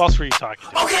suck. Who else were you talking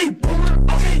to? Okay, boomer.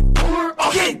 Okay, boomer.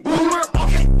 Okay, boomer.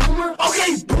 Okay, boomer.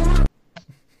 Okay, boomer.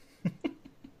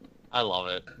 I love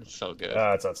it. It's so good.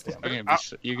 It's outstanding.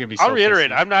 You're gonna be so I'll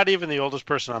reiterate, pissy. I'm not even the oldest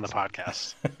person on the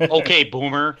podcast. Okay,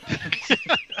 boomer.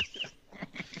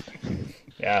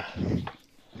 Yeah.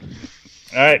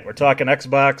 All right, we're talking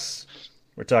Xbox.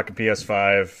 We're talking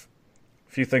PS5.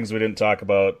 A few things we didn't talk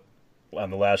about on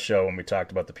the last show when we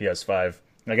talked about the PS5.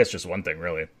 I guess just one thing,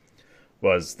 really,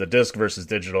 was the disc versus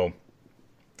digital.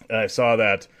 And I saw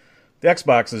that the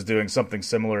Xbox is doing something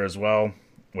similar as well,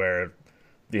 where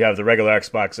you have the regular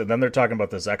Xbox, and then they're talking about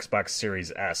this Xbox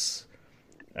Series S.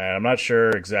 And I'm not sure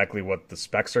exactly what the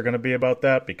specs are going to be about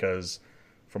that, because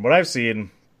from what I've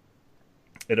seen,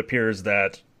 it appears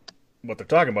that what they're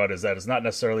talking about is that it's not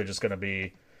necessarily just going to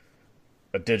be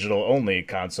a digital-only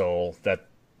console, that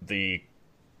the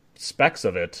specs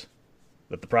of it,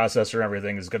 that the processor and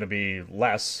everything is going to be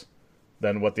less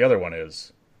than what the other one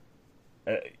is.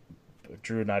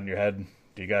 Drew, nodding your head.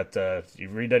 Do you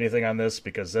read anything on this?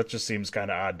 Because that just seems kind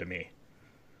of odd to me.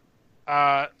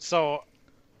 So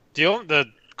the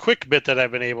quick bit that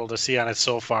I've been able to see on it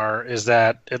so far is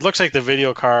that it looks like the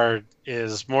video card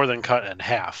is more than cut in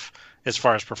half as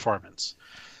far as performance.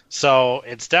 So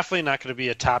it's definitely not going to be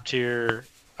a top tier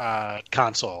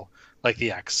console like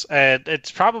the X. And it's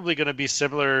probably going to be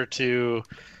similar to,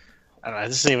 I don't know,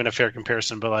 this isn't even a fair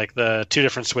comparison, but like the two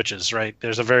different Switches, right?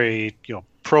 There's a very,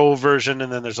 pro version,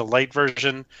 and then there's a light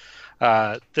version.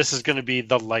 This is going to be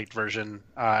the light version.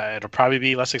 It'll probably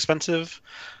be less expensive.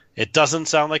 It doesn't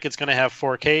sound like it's going to have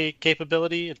 4K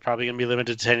capability. It's probably going to be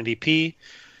limited to 1080p.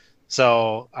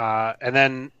 So, and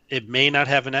then it may not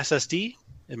have an SSD.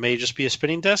 It may just be a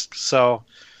spinning disk. So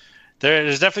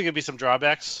there's definitely going to be some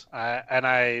drawbacks. And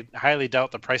I highly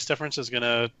doubt the price difference is going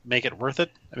to make it worth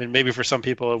it. I mean, maybe for some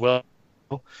people it will.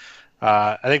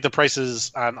 I think the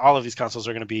prices on all of these consoles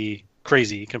are going to be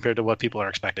crazy compared to what people are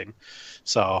expecting.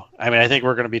 So, I mean, I think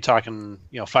we're going to be talking,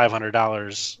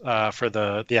 $500 for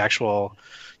the actual,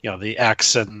 the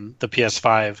X and the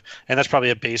PS5, and that's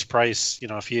probably a base price.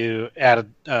 If you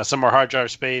add some more hard drive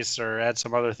space or add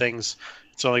some other things,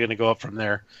 it's only going to go up from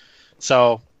there.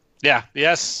 So, yeah,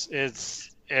 yes, it's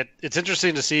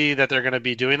interesting to see that they're going to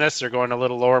be doing this. They're going a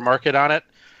little lower market on it.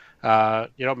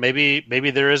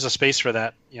 Maybe there is a space for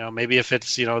that. Maybe if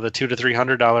it's the $200 to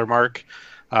 $300 mark,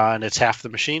 and it's half the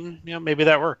machine, maybe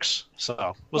that works.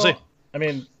 So we'll see. I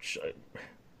mean,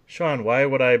 Sean, why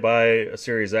would I buy a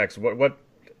Series X? Why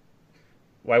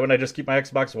wouldn't I just keep my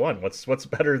Xbox One? What's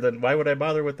better than? Why would I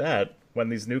bother with that when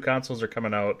these new consoles are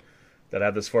coming out that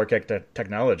have this 4K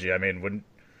technology? I mean,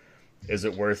 is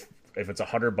it worth if it's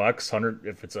 $100?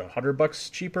 If it's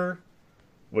 $100 cheaper,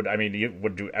 would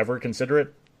you ever consider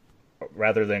it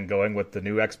rather than going with the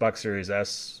new Xbox Series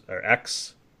S or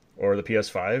X or the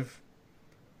PS5?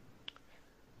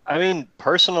 I mean,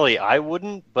 personally, I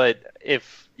wouldn't, but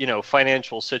if,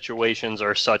 financial situations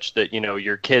are such that,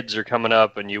 your kids are coming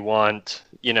up and you want,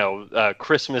 a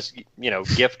Christmas,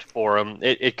 gift for them,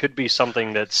 it could be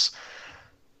something that's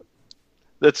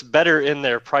better in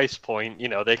their price point.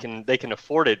 They can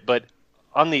afford it. But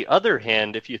on the other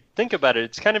hand, if you think about it,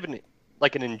 it's kind of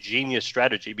like an ingenious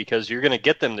strategy, because you're going to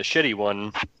get them the shitty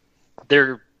one.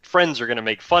 Their friends are going to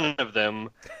make fun of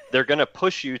them. They're going to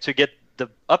push you to get the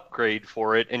upgrade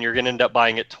for it, and you're going to end up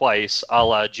buying it twice, a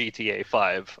la GTA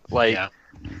 5.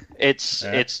 It's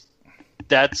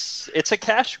a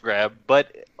cash grab.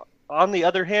 But on the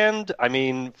other hand, I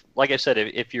mean, like I said,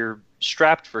 if you're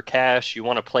strapped for cash, you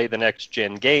want to play the next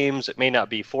gen games, it may not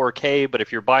be 4K, but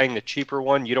if you're buying the cheaper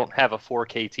one, you don't have a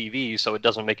 4K TV, so it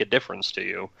doesn't make a difference to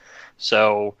you.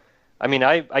 So, I mean,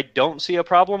 I don't see a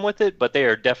problem with it, but they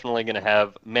are definitely going to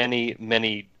have many,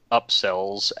 many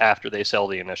upsells after they sell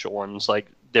the initial ones. Like,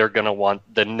 they're going to want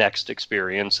the next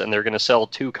experience, and they're going to sell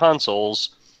two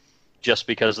consoles just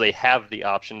because they have the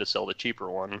option to sell the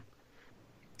cheaper one.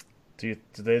 Do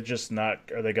they just not?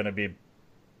 Are they going to be?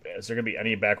 Is there going to be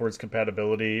any backwards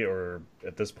compatibility, or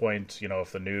at this point,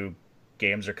 if the new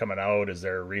games are coming out, is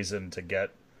there a reason to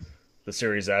get the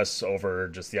Series S over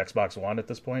just the Xbox One at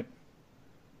this point?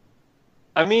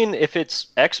 I mean, if it's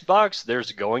Xbox,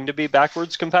 there's going to be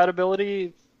backwards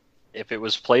compatibility. If it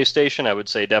was PlayStation, I would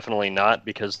say definitely not,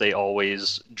 because they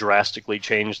always drastically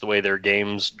change the way their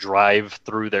games drive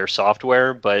through their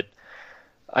software. But,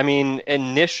 I mean,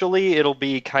 initially it'll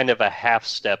be kind of a half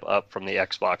step up from the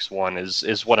Xbox One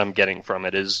is what I'm getting from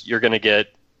it, is you're going to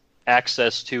get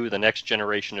access to the next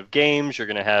generation of games. You're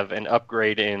going to have an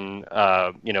upgrade in,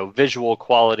 visual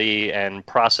quality and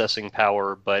processing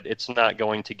power, but it's not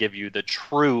going to give you the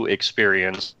true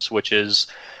experience, which is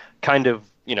kind of,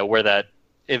 where that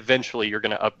eventually you're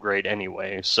going to upgrade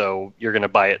anyway. So you're going to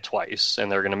buy it twice,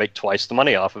 and they're going to make twice the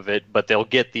money off of it, but they'll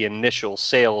get the initial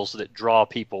sales that draw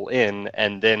people in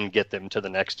and then get them to the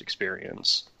next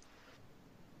experience.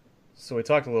 So we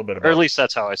talked a little bit about... Or at least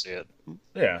that's how I see it.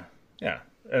 Yeah.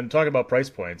 And talking about price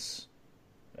points,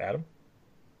 Adam?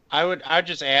 I'd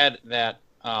just add that,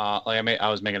 I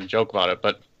was making a joke about it,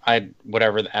 but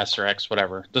whatever, the S or X,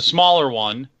 whatever. The smaller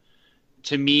one,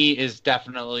 to me, is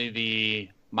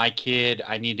definitely my kid,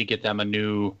 I need to get them a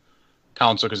new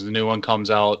console because the new one comes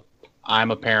out.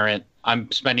 I'm a parent.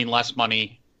 I'm spending less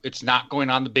money. It's not going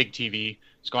on the big TV.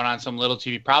 It's going on some little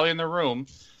TV, probably in their room.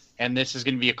 And this is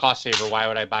going to be a cost saver. Why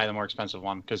would I buy the more expensive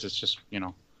one? Because it's just,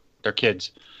 they're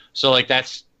kids. So,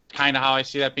 that's kind of how I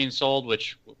see that being sold,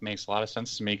 which makes a lot of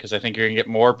sense to me because I think you're going to get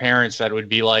more parents that would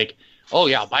be like, oh,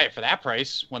 yeah, I'll buy it for that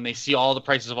price when they see all the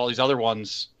prices of all these other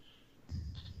ones.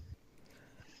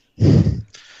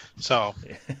 So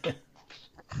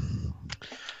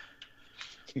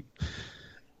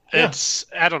it's,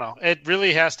 I don't know. It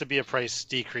really has to be a price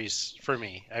decrease for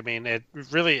me. I mean, it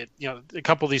really, a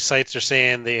couple of these sites are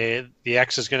saying the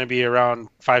X is going to be around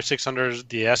 $500-$600.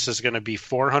 The S is going to be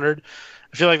 $400.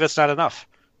 I feel like that's not enough,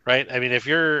 right? I mean, if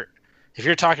you're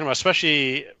talking about,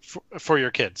 especially for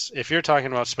your kids, if you're talking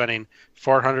about spending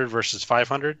 $400 versus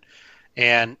 $500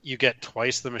 and you get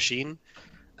twice the machine,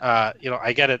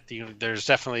 I get it. There's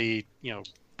definitely,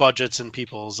 budgets in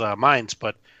people's minds,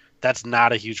 but that's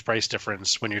not a huge price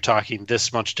difference when you're talking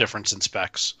this much difference in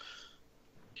specs.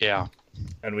 Yeah.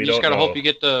 And you just got to hope you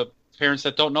get the parents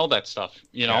that don't know that stuff,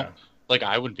 Yeah. Like,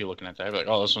 I wouldn't be looking at that. I'd be like,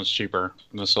 oh, this one's cheaper.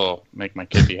 This will make my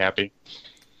kid be happy.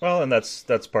 Well, and that's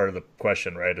part of the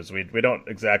question, right, is we don't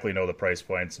exactly know the price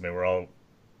points. I mean, we're all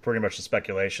pretty much the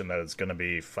speculation that it's going to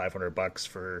be $500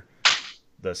 for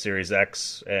the Series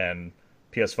X and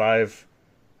PS5.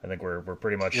 I think we're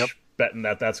pretty much betting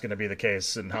that that's going to be the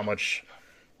case. And how much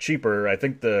cheaper, I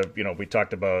think we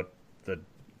talked about for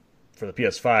the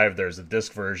PS5, there's a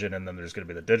disc version and then there's going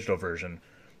to be the digital version.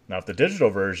 Now, if the digital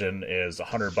version is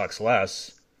 $100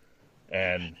 less,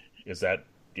 and do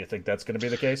you think that's going to be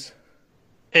the case?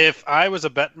 If I was a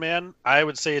bet man, I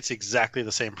would say it's exactly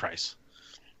the same price.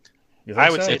 You think I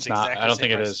would so? say it's exactly the same price. I don't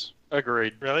think it is.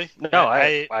 Agreed. Really? No,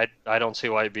 I don't see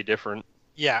why it'd be different.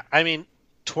 Yeah, I mean,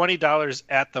 $20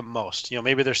 at the most.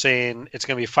 Maybe they're saying it's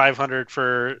going to be $500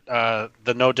 for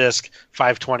the no disc,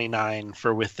 $529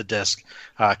 for with the disc,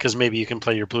 because maybe you can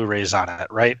play your Blu-rays on it,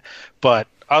 right? But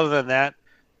other than that,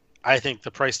 I think the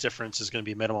price difference is going to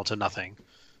be minimal to nothing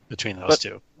between those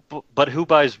two. But who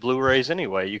buys Blu-rays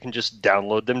anyway? You can just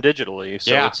download them digitally.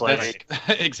 So it's like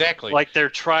exactly like they're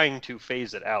trying to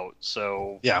phase it out.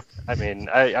 So yeah, I mean,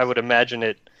 I would imagine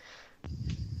it.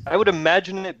 I would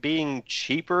imagine it being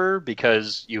cheaper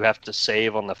because you have to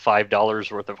save on the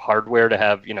 $5 worth of hardware to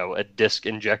have a disc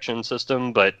injection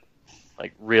system. But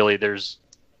really,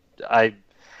 I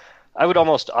would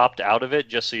almost opt out of it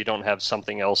just so you don't have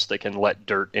something else that can let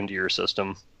dirt into your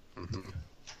system. Mm-hmm.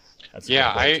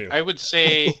 I would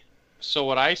say, so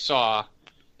what I saw,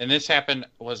 and this happened,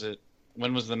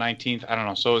 when was the 19th? I don't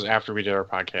know. So it was after we did our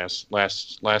podcast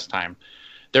last time.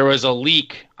 There was a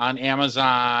leak on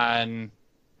Amazon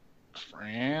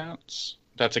France.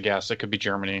 That's a guess. It could be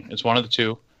Germany. It's one of the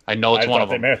two. I know it's one of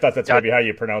them. I thought that's maybe how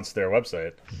you pronounce their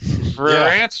website.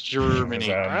 France, Germany.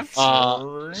 So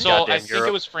Goddamn I think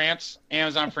it was France,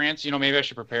 Amazon France. Maybe I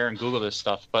should prepare and Google this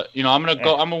stuff. But, I'm going to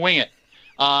go. I'm going to wing it.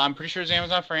 I'm pretty sure it's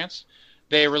Amazon France.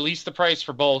 They released the price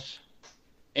for both.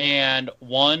 And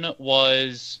one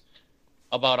was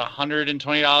about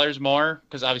 $120 more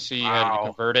because obviously you had to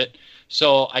convert it.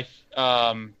 So I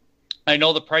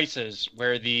know the prices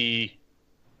where the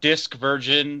disc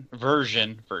version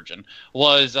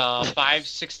was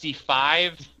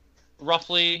 $565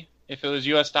 roughly if it was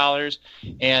US dollars,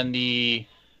 and the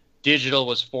digital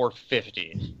was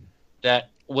 $450. That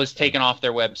was taken off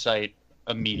their website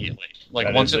immediately.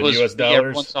 Once it was US dollars?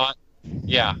 Everyone saw it.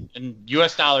 Yeah, in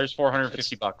US dollars,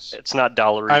 $450. It's not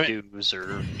dollars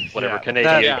or whatever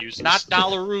Canadian uses. Not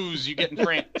dollaroos you get in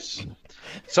France.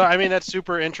 So I mean that's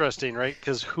super interesting, right?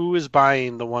 Because who is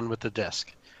buying the one with the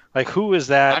disc? Who is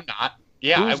that? I'm not.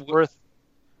 Yeah, who's worth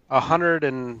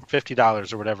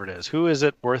 $150 or whatever it is. Who is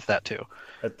it worth that to?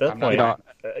 At that point,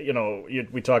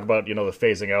 we talk about the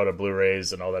phasing out of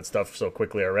Blu-rays and all that stuff so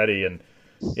quickly already, and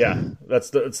yeah, it's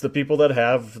the people that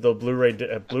have the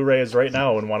Blu-rays right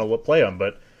now and want to play them.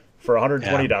 But for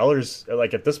 $120,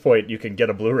 like at this point, you can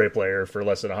get a Blu-ray player for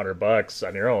less than $100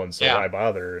 on your own. So why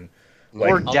bother? And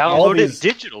or download it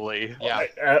digitally.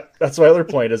 Yeah, that's my other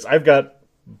point. Is I've got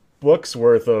books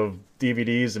worth of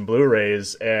DVDs and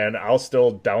Blu-rays, and I'll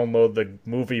still download the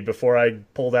movie before I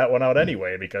pull that one out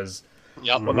anyway because.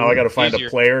 Yep. Well, now I got to find a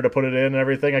player to put it in and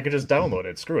everything. I can just download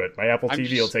it. Screw it. My Apple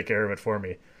TV will take care of it for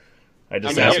me. I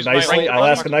just ask nicely. I'll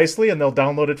ask nicely, and they'll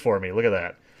download it for me. Look at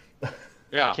that.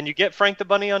 Yeah. Can you get Frank the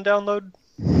Bunny on download?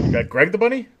 You got Greg the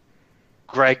Bunny?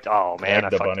 Greg. Oh man,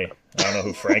 Greg the Bunny. Up. I don't know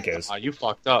who Frank is. You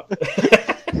fucked up.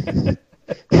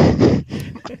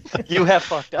 You have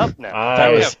fucked up now.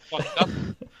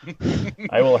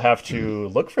 I will have to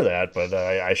look for that, but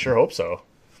I sure hope so.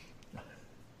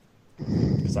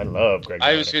 Because I love Greg.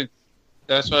 That's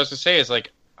what I was going to say. Is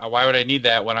like, why would I need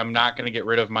that when I'm not going to get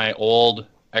rid of my old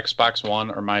Xbox One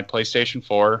or my PlayStation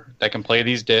 4 that can play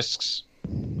these discs?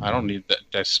 I don't need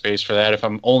that space for that if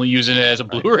I'm only using it as a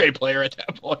Blu-ray player at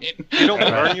that point. You don't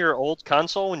burn your old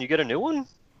console when you get a new one?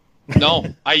 No,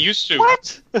 I used to.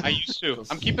 What? I used to.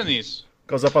 I'm keeping these.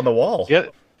 Goes up on the wall.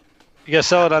 You gotta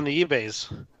sell it on the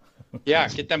eBays. Yeah,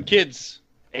 get them kids.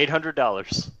 $800.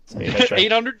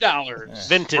 $800.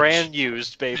 Vintage. Brand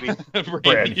used, baby.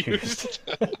 Brand used.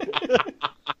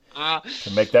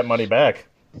 To make that money back.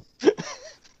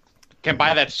 Can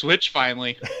buy that Switch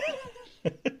finally.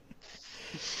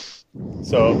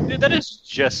 So, dude, that is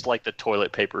just like the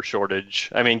toilet paper shortage.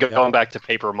 I mean, going back to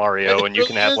Paper Mario, and you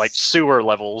can have like sewer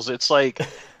levels. It's like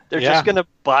they're just gonna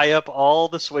buy up all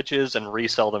the Switches and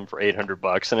resell them for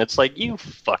 $800, and it's like, you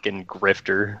fucking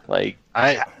grifter. Like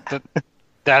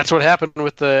that's what happened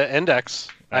with the Index.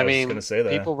 I mean, gonna say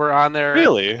that. People were on there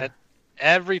really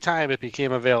every time it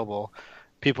became available.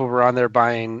 People were on there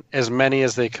buying as many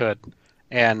as they could,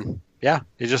 and you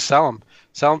just sell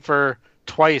them for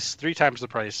twice, 3 times the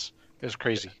price. It was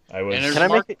crazy. And there's a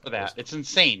market for that. It's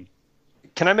insane.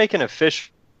 Can I make an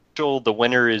official "the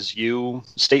winner is you"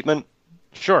 statement?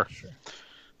 Sure.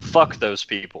 Fuck those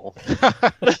people.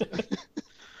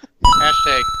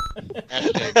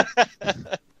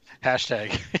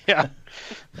 Hashtag. Yeah.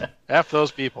 F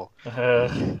those people.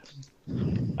 I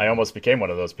almost became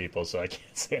one of those people, so I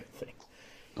can't say anything.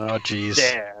 Oh, jeez.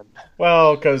 Dan.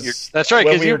 Well, because that's right.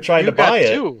 When we were trying to buy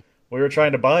it, two. we were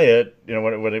trying to buy it.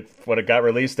 When it got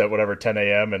released at whatever 10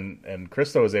 a.m. and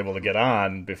Krista was able to get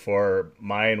on before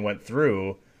mine went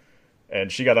through,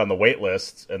 and she got on the wait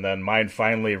list, and then mine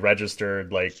finally registered.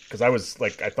 Because I was I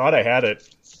thought I had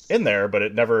it in there, but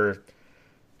it never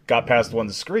got past one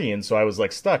screen, so I was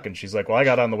stuck. And she's like, "Well, I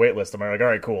got on the wait list." I'm like, "All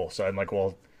right, cool." So I'm like,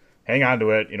 "Well, hang on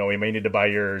to it. We may need to buy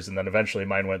yours." And then eventually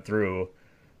mine went through.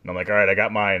 And I'm like, all right, I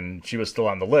got mine. She was still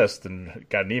on the list and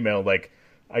got an email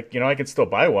I could still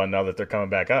buy one now that they're coming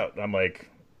back out. I'm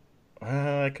like,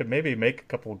 I could maybe make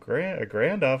a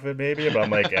grand off it maybe, but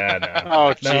I'm like, no.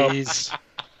 Oh, jeez.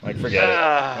 No. Forget it.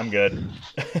 I'm good.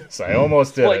 So I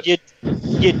almost did it.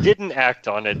 You didn't act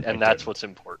on it, and that's what's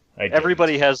important.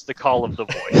 Everybody has the call of the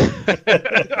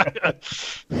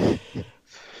voice.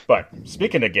 But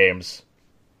speaking of games,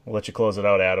 we'll let you close it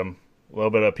out, Adam. A little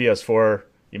bit of PS4.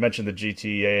 You mentioned the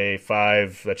GTA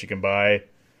 5 that you can buy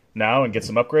now and get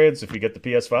some upgrades if you get the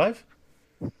PS5?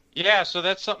 Yeah, so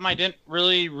that's something I didn't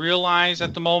really realize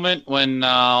at the moment when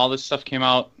all this stuff came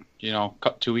out,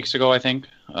 2 weeks ago, I think,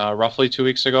 roughly 2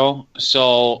 weeks ago.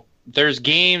 So there's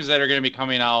games that are going to be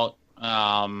coming out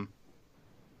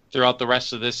throughout the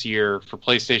rest of this year for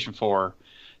PlayStation 4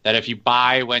 that if you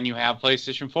buy when you have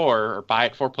PlayStation 4 or buy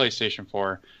it for PlayStation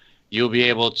 4, you'll be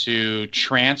able to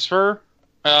transfer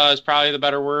is probably the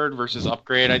better word versus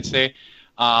upgrade, I'd say,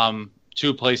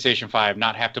 to PlayStation 5,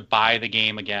 not have to buy the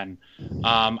game again.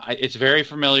 It's very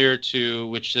familiar to,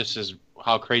 which this is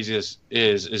how crazy this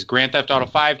is Grand Theft Auto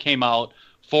 5 came out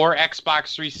for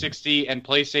Xbox 360 and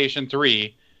PlayStation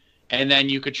 3, and then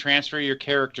you could transfer your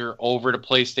character over to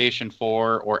PlayStation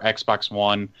 4 or Xbox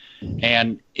One,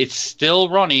 and it's still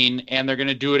running, and they're going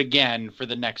to do it again for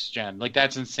the next gen.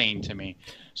 That's insane to me.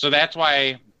 So that's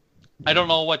why I don't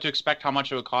know what to expect, how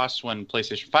much it would cost when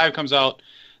PlayStation 5 comes out.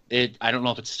 I don't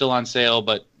know if it's still on sale,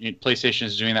 but PlayStation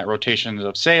is doing that rotation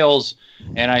of sales,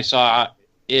 and I saw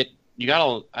it.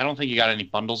 I don't think you got any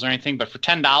bundles or anything, but for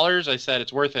 $10, I said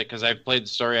it's worth it because I've played the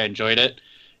story, I enjoyed it.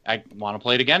 I want to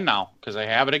play it again now because I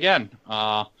have it again,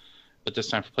 but this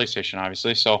time for PlayStation,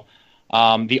 obviously. So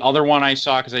the other one I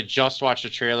saw, because I just watched a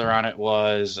trailer on it,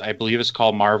 was, I believe it's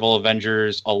called Marvel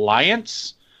Avengers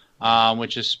Alliance.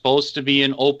 which is supposed to be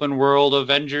an open world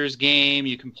Avengers game.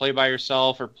 You can play by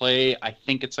yourself or play, I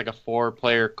think it's like a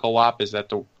 4-player co-op. Is that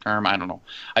the term? I don't know.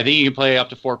 I think you can play up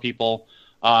to 4 people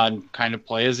and kind of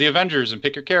play as the Avengers and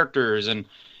pick your characters. And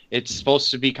it's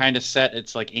supposed to be kind of set.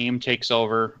 It's like AIM takes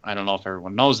over. I don't know if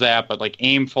everyone knows that, but like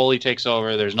AIM fully takes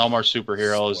over. There's no more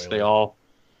superheroes. Spoiler. They all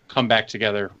come back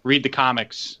together. Read the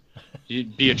comics.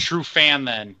 You'd be a true fan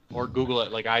then, or Google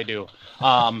it like I do.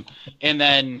 And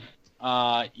then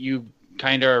you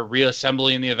kind of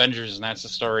reassembling the Avengers, and that's the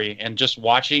story. And just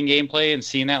watching gameplay and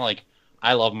seeing that, like,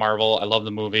 I love Marvel. I love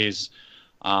the movies.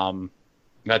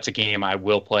 That's a game I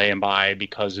will play and buy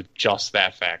because of just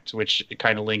that fact, which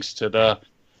kind of links to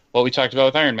what we talked about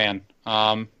with Iron Man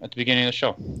at the beginning of the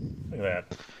show. Look at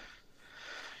that.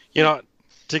 You know,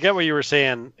 to get what you were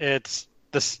saying, it's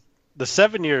the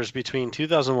 7 years between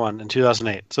 2001 and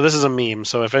 2008. So this is a meme.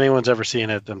 So if anyone's ever seen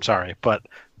it, I'm sorry, but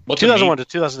What's 2001 to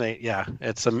 2008, yeah,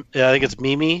 I think it's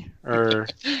Mimi or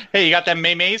hey, you got that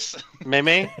Maymays?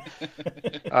 Meme.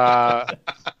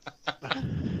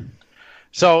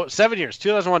 So 7 years,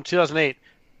 2001 2008,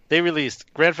 they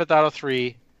released Grand Theft Auto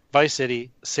 3, Vice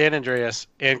City, San Andreas,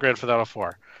 and Grand Theft Auto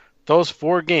 4. Those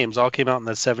 4 games all came out in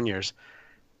that 7 years.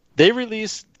 They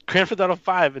released Grand Theft Auto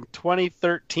 5 in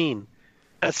 2013.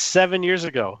 That's 7 years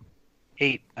ago.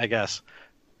 8, I guess.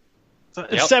 So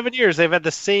in 7 years, they've had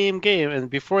the same game, and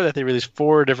before that, they released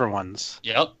 4 different ones.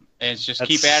 Yep, and it's just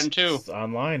keep adding too. It's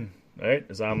online, right?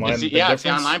 Is online It's the the difference?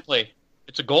 online play.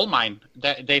 It's a gold mine.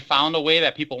 That they found a way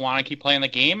that people want to keep playing the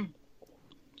game.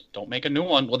 Don't make a new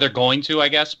one. Well, they're going to, I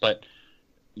guess, but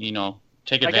you know,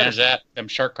 take advantage of that. Them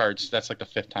shark cards. That's like the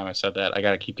 5th time I said that. I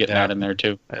got to keep getting that in there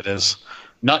too. It is.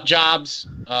 Nut jobs.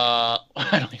 I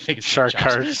don't think it's Shark nut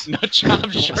jobs. cards. Nut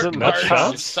jobs. Shark Nut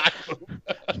cards.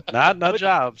 Not nut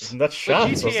jobs. Nut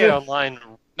shots. GTA Online.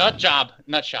 Nut job.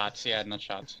 Nut shots. Yeah, nut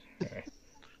shots. What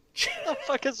the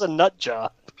fuck is a nut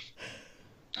job?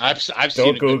 I've Don't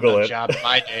seen a Google good nut it. job in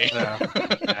my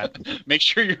day. Make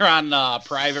sure you're on a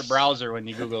private browser when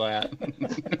you Google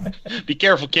that. Be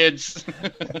careful, kids.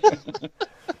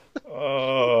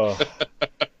 Oh.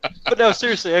 But no,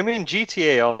 seriously, I mean,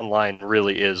 GTA Online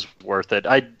really is worth it.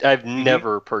 I've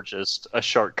never purchased a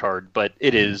shark card, but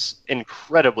it is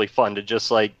incredibly fun to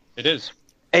just like... It is.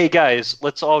 Hey guys,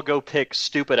 let's all go pick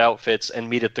stupid outfits and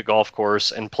meet at the golf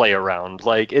course and play around.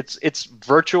 Like, it's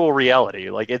virtual reality.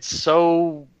 Like, it's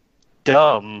so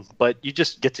dumb, but you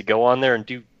just get to go on there and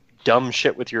do dumb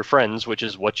shit with your friends, which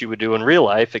is what you would do in real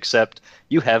life, except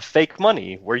you have fake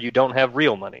money where you don't have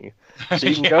real money. So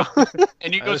you can go...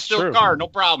 And you go steal a car, no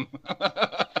problem.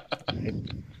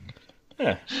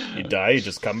 Yeah. You die, you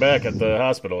just come back at the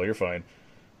hospital, you're fine.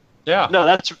 Yeah. No,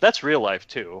 that's real life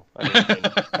too. I mean,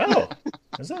 Oh,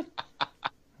 is it?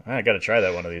 I got to try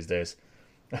that one of these days.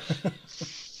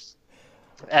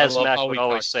 as love Mac how would we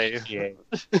always talk say, GTA.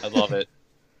 I love it.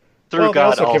 through Well, they God,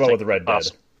 also all came out things with Red are Dead.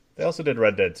 possible. They also did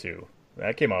Red Dead 2.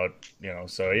 That came out,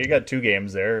 so you got 2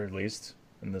 games there, at least,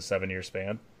 in the 7-year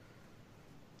span.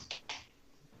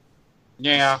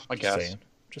 Yeah, I guess.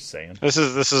 Just saying. This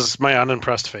is my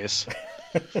unimpressed face.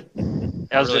 I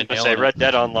was Really going to say nailing it. Red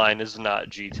Dead Online is not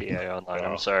GTA Online.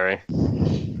 I'm sorry. Yeah,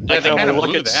 I they can kind only of look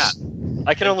blew at that.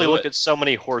 I can They only blew look it. at so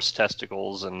many horse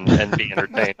testicles and be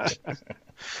entertained.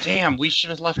 Damn, we should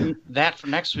have left that for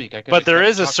next week. But there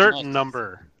is a certain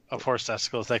number of horse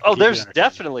testicles that can Oh, keep you there's entertained.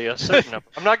 definitely a certain number.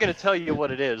 I'm not going to tell you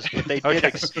what it is, but they did. Okay.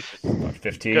 About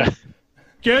 15. Good.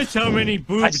 Guess how many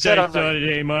boobs said I I'm saw not-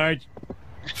 today, Marge?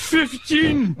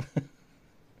 15!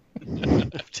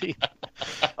 15.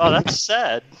 Oh, that's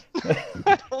sad.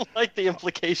 I don't like the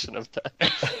implication of that.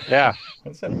 Yeah.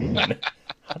 What does that mean?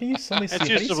 How do you suddenly see? It's how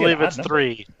do used you to see an believe odd it's number?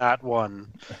 3, not 1.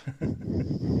 How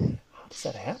does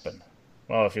that happen?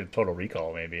 Well, if you have Total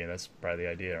Recall, maybe that's probably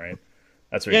the idea, right?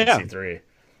 That's where you Yeah. can see 3.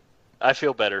 I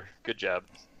feel better. Good job.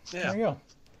 Yeah. There you go.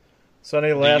 So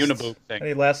any last Uniboob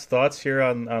thing. thoughts here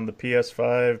on the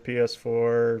PS5,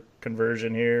 PS4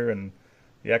 conversion here and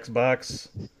the Xbox?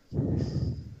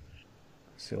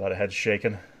 See a lot of heads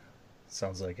shaking.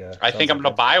 Sounds like I think I'm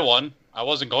going to buy one. I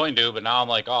wasn't going to, but now I'm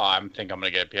like, I think I'm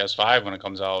going to get a PS5 when it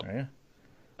comes out.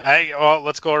 Yeah. Well,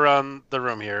 let's go around the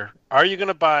room here. Are you going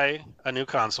to buy a new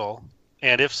console?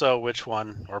 And if so, which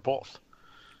one or both?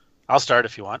 I'll start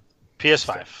if you want.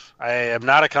 PS5. I am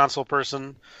not a console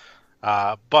person,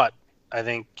 but I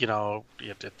think,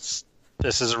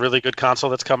 this is a really good console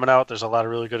that's coming out. There's a lot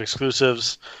of really good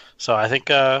exclusives. So I think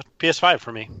PS5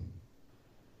 for me.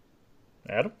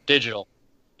 Adam? Digital.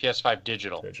 PS5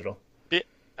 digital. Digital.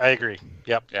 I agree.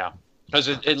 Yep. Yeah. Because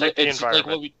Protect the it's like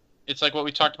environment. what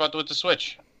we talked about with the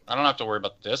Switch. I don't have to worry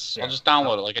about this. I'll just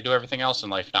download it like I do everything else in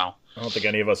life now. I don't think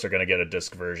any of us are going to get a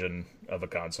disc version of a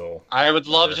console. I would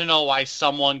love to know why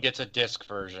someone gets a disc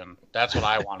version. That's what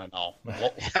I want to know.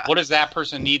 What does that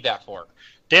person need that for?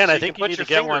 Dan, So I you think can you put need to your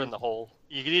get finger one in the hole.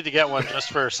 You need to get one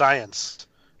just for science.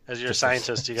 As you're a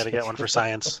scientist, you got to get one for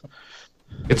science.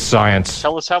 It's science.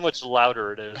 Tell us how much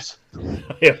louder it is.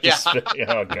 Yeah.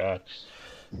 Oh god.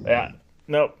 Yeah.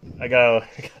 Nope. I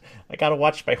gotta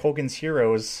watch my Hogan's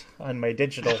Heroes on my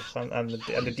digital on the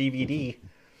DVD.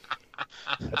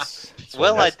 That's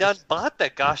Well, I done bought the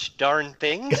gosh darn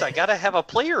things. I gotta have a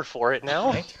player for it now.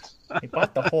 Right? I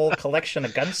bought the whole collection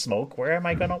of Gunsmoke. Where am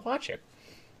I gonna watch it?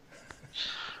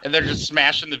 And they're just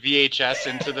smashing the VHS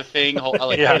into the thing.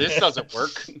 Like, Yeah. this doesn't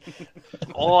work.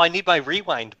 Oh, I need my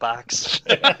rewind box.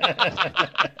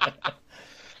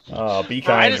 Oh, be I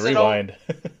kind, just rewind.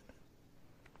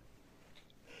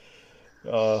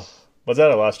 What's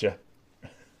that? I lost you.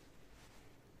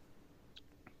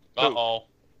 Uh-oh.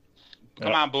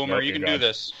 Come on, Boomer. Nope, You you're can do gone.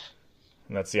 this.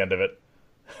 And that's the end of it.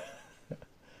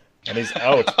 And he's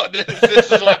out.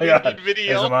 This is like God, a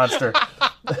video. he's a monster.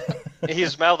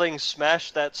 He's mouthing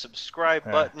 "Smash that subscribe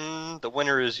button." The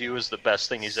winner is you is the best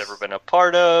thing he's ever been a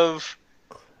part of.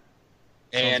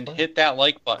 And hit that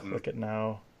like button. Click it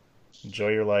now. Enjoy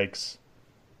your likes.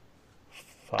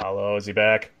 Follow. Is he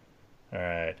back? All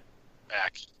right.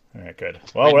 Back. All right, good. I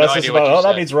Well, had no that's just idea what about. you Oh, that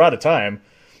said. means we're out of time.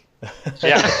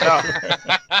 Yeah.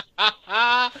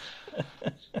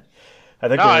 I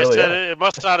think No, we I really said are. it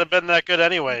must not have been that good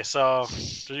anyway, so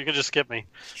you can just skip me.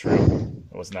 It's true.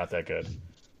 It was not that good.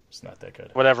 It's not that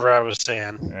good. Whatever I was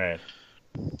saying. All right.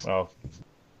 Well,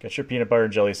 get your peanut butter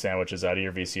and jelly sandwiches out of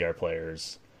your VCR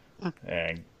players,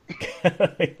 and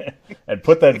and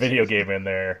put that video game in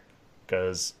there,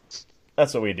 because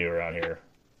that's what we do around here.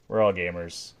 We're all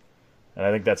gamers, and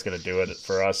I think that's going to do it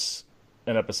for us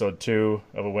in episode 2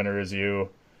 of A Winner Is You.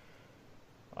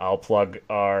 I'll plug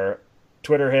our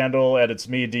Twitter handle at It's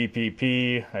Me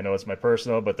DPP. I know it's my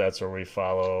personal, but that's where we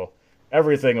follow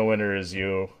everything A Winner Is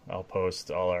You. I'll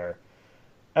post all our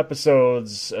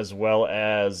episodes as well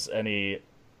as any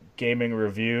gaming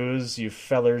reviews you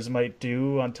fellers might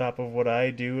do on top of what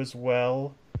I do as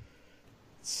well. At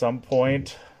some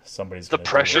point, somebody's The gonna do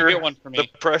pressure. Get one for me. The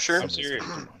pressure. I'm serious.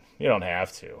 You don't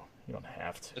have to. You don't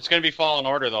have to. It's going to be Fallen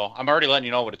Order, though. I'm already letting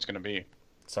you know what it's going to be.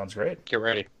 Sounds great. Get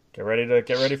ready. Get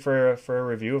ready for a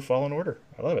review of Fallen Order.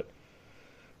 I love it.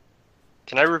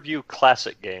 Can I review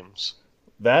classic games?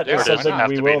 That Yeah, is it doesn't something have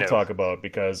we to be will new. talk about,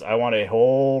 because I want a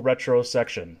whole retro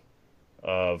section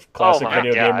of classic my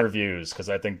video game God. reviews, because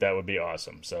I think that would be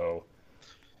awesome. So I'm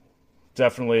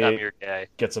definitely your guy.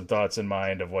 get some thoughts in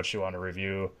mind of what you want to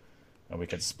review, and we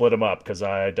can split them up, because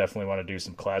I definitely want to do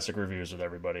some classic reviews with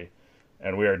everybody.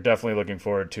 And we are definitely looking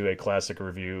forward to a classic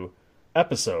review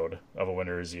episode of A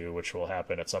Winner Is You, which will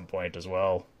happen at some point as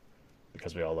well,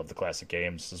 because we all love the classic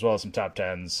games, as well as some top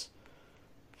 10s.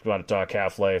 If we want to talk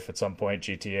Half-Life at some point,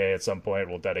 GTA at some point,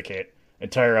 we'll dedicate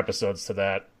entire episodes to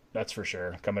that. That's for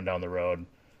sure, coming down the road.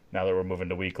 Now that we're moving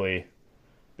to weekly,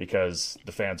 because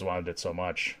the fans wanted it so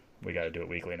much, we got to do it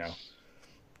weekly now.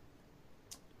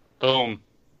 Boom.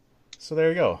 So there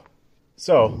you go.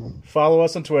 So follow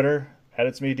us on Twitter at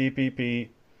It's Me DPP.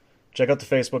 Check out the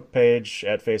Facebook page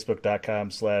at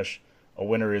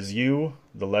facebook.com/awinnerisYou,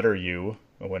 the letter U,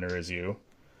 A Winner Is You.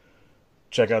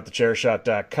 Check out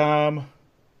thechairshot.com.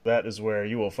 That is where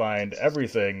you will find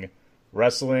everything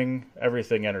wrestling,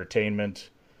 everything entertainment.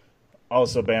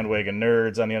 Also, Bandwagon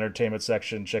Nerds on the entertainment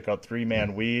section. Check out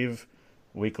 3-Man Weave,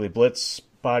 Weekly Blitz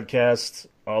podcast.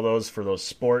 All those for those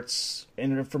sports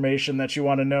information that you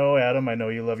want to know. Adam, I know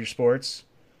you love your sports.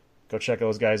 Go check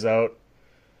those guys out.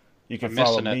 You can I'm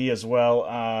follow missing it. me as well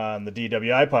on the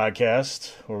DWI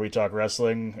podcast, where we talk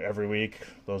wrestling every week.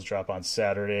 Those drop on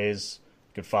Saturdays.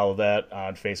 You can follow that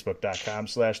on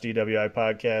facebook.com/DWI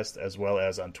podcast, as well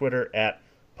as on Twitter at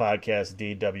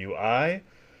podcastDWI.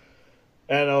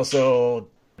 And also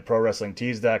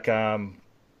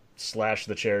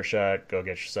ProWrestlingTees.com/TheChairShot. Go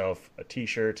get yourself a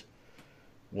t-shirt.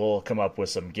 We'll come up with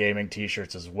some gaming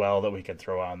t-shirts as well that we can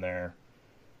throw on there.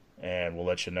 And we'll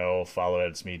let you know. Follow it.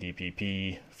 It's Me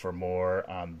DPP for more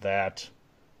on that.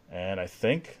 And I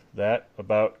think that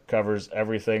about covers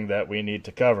everything that we need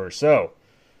to cover. So,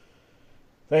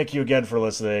 thank you again for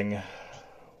listening.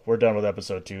 We're done with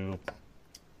episode 2.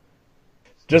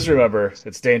 Just remember,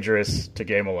 it's dangerous to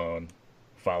game alone.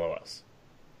 Follow us.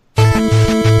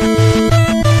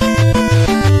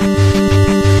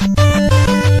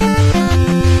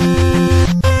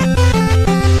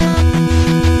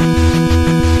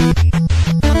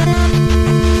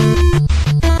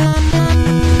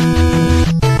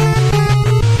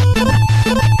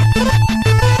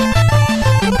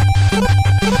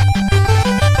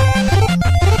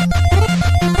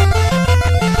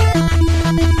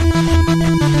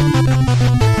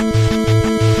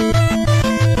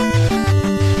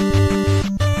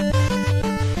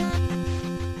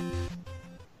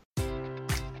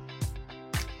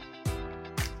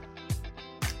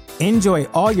 Enjoy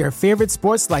all your favorite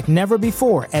sports like never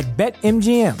before at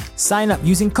BetMGM. Sign up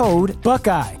using code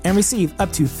Buckeye and receive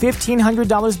up to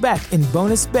 $1,500 back in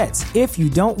bonus bets if you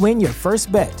don't win your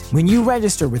first bet. When you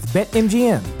register with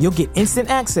BetMGM, you'll get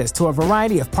instant access to a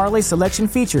variety of parlay selection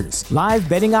features, live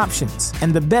betting options,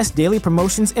 and the best daily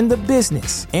promotions in the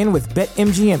business. And with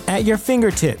BetMGM at your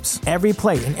fingertips, every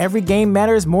play and every game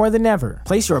matters more than ever.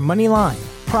 Place your money line,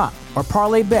 prop, or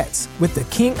parlay bets with the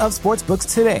king of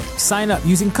sportsbooks today. Sign up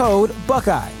using code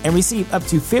Buckeye and receive up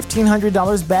to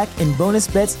 $1,500 back in bonus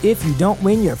bets if you don't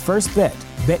win your first bet.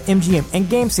 BetMGM and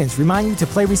GameSense remind you to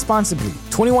play responsibly.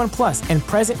 21 plus and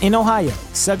present in Ohio,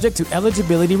 subject to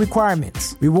eligibility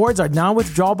requirements. Rewards are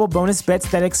non-withdrawable bonus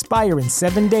bets that expire in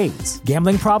 7 days.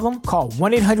 Gambling problem? Call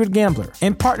 1-800-GAMBLER.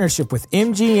 In partnership with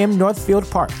MGM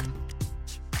Northfield Park.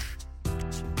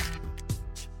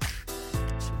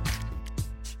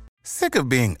 Sick of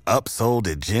being upsold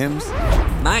at gyms?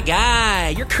 My guy,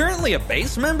 you're currently a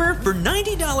base member? For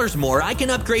 $90 more, I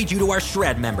can upgrade you to our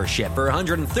Shred membership. For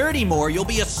 $130 more, you'll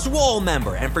be a Swole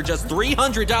member. And for just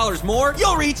 $300 more,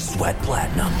 you'll reach Sweat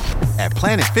Platinum. At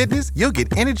Planet Fitness, you'll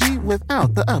get energy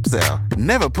without the upsell.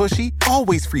 Never pushy,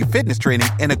 always free fitness training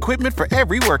and equipment for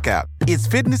every workout. It's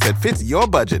fitness that fits your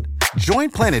budget. Join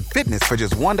Planet Fitness for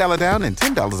just $1 down and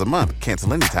 $10 a month.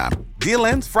 Cancel anytime. Deal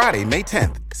ends Friday, May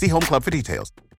 10th. See Home Club for details.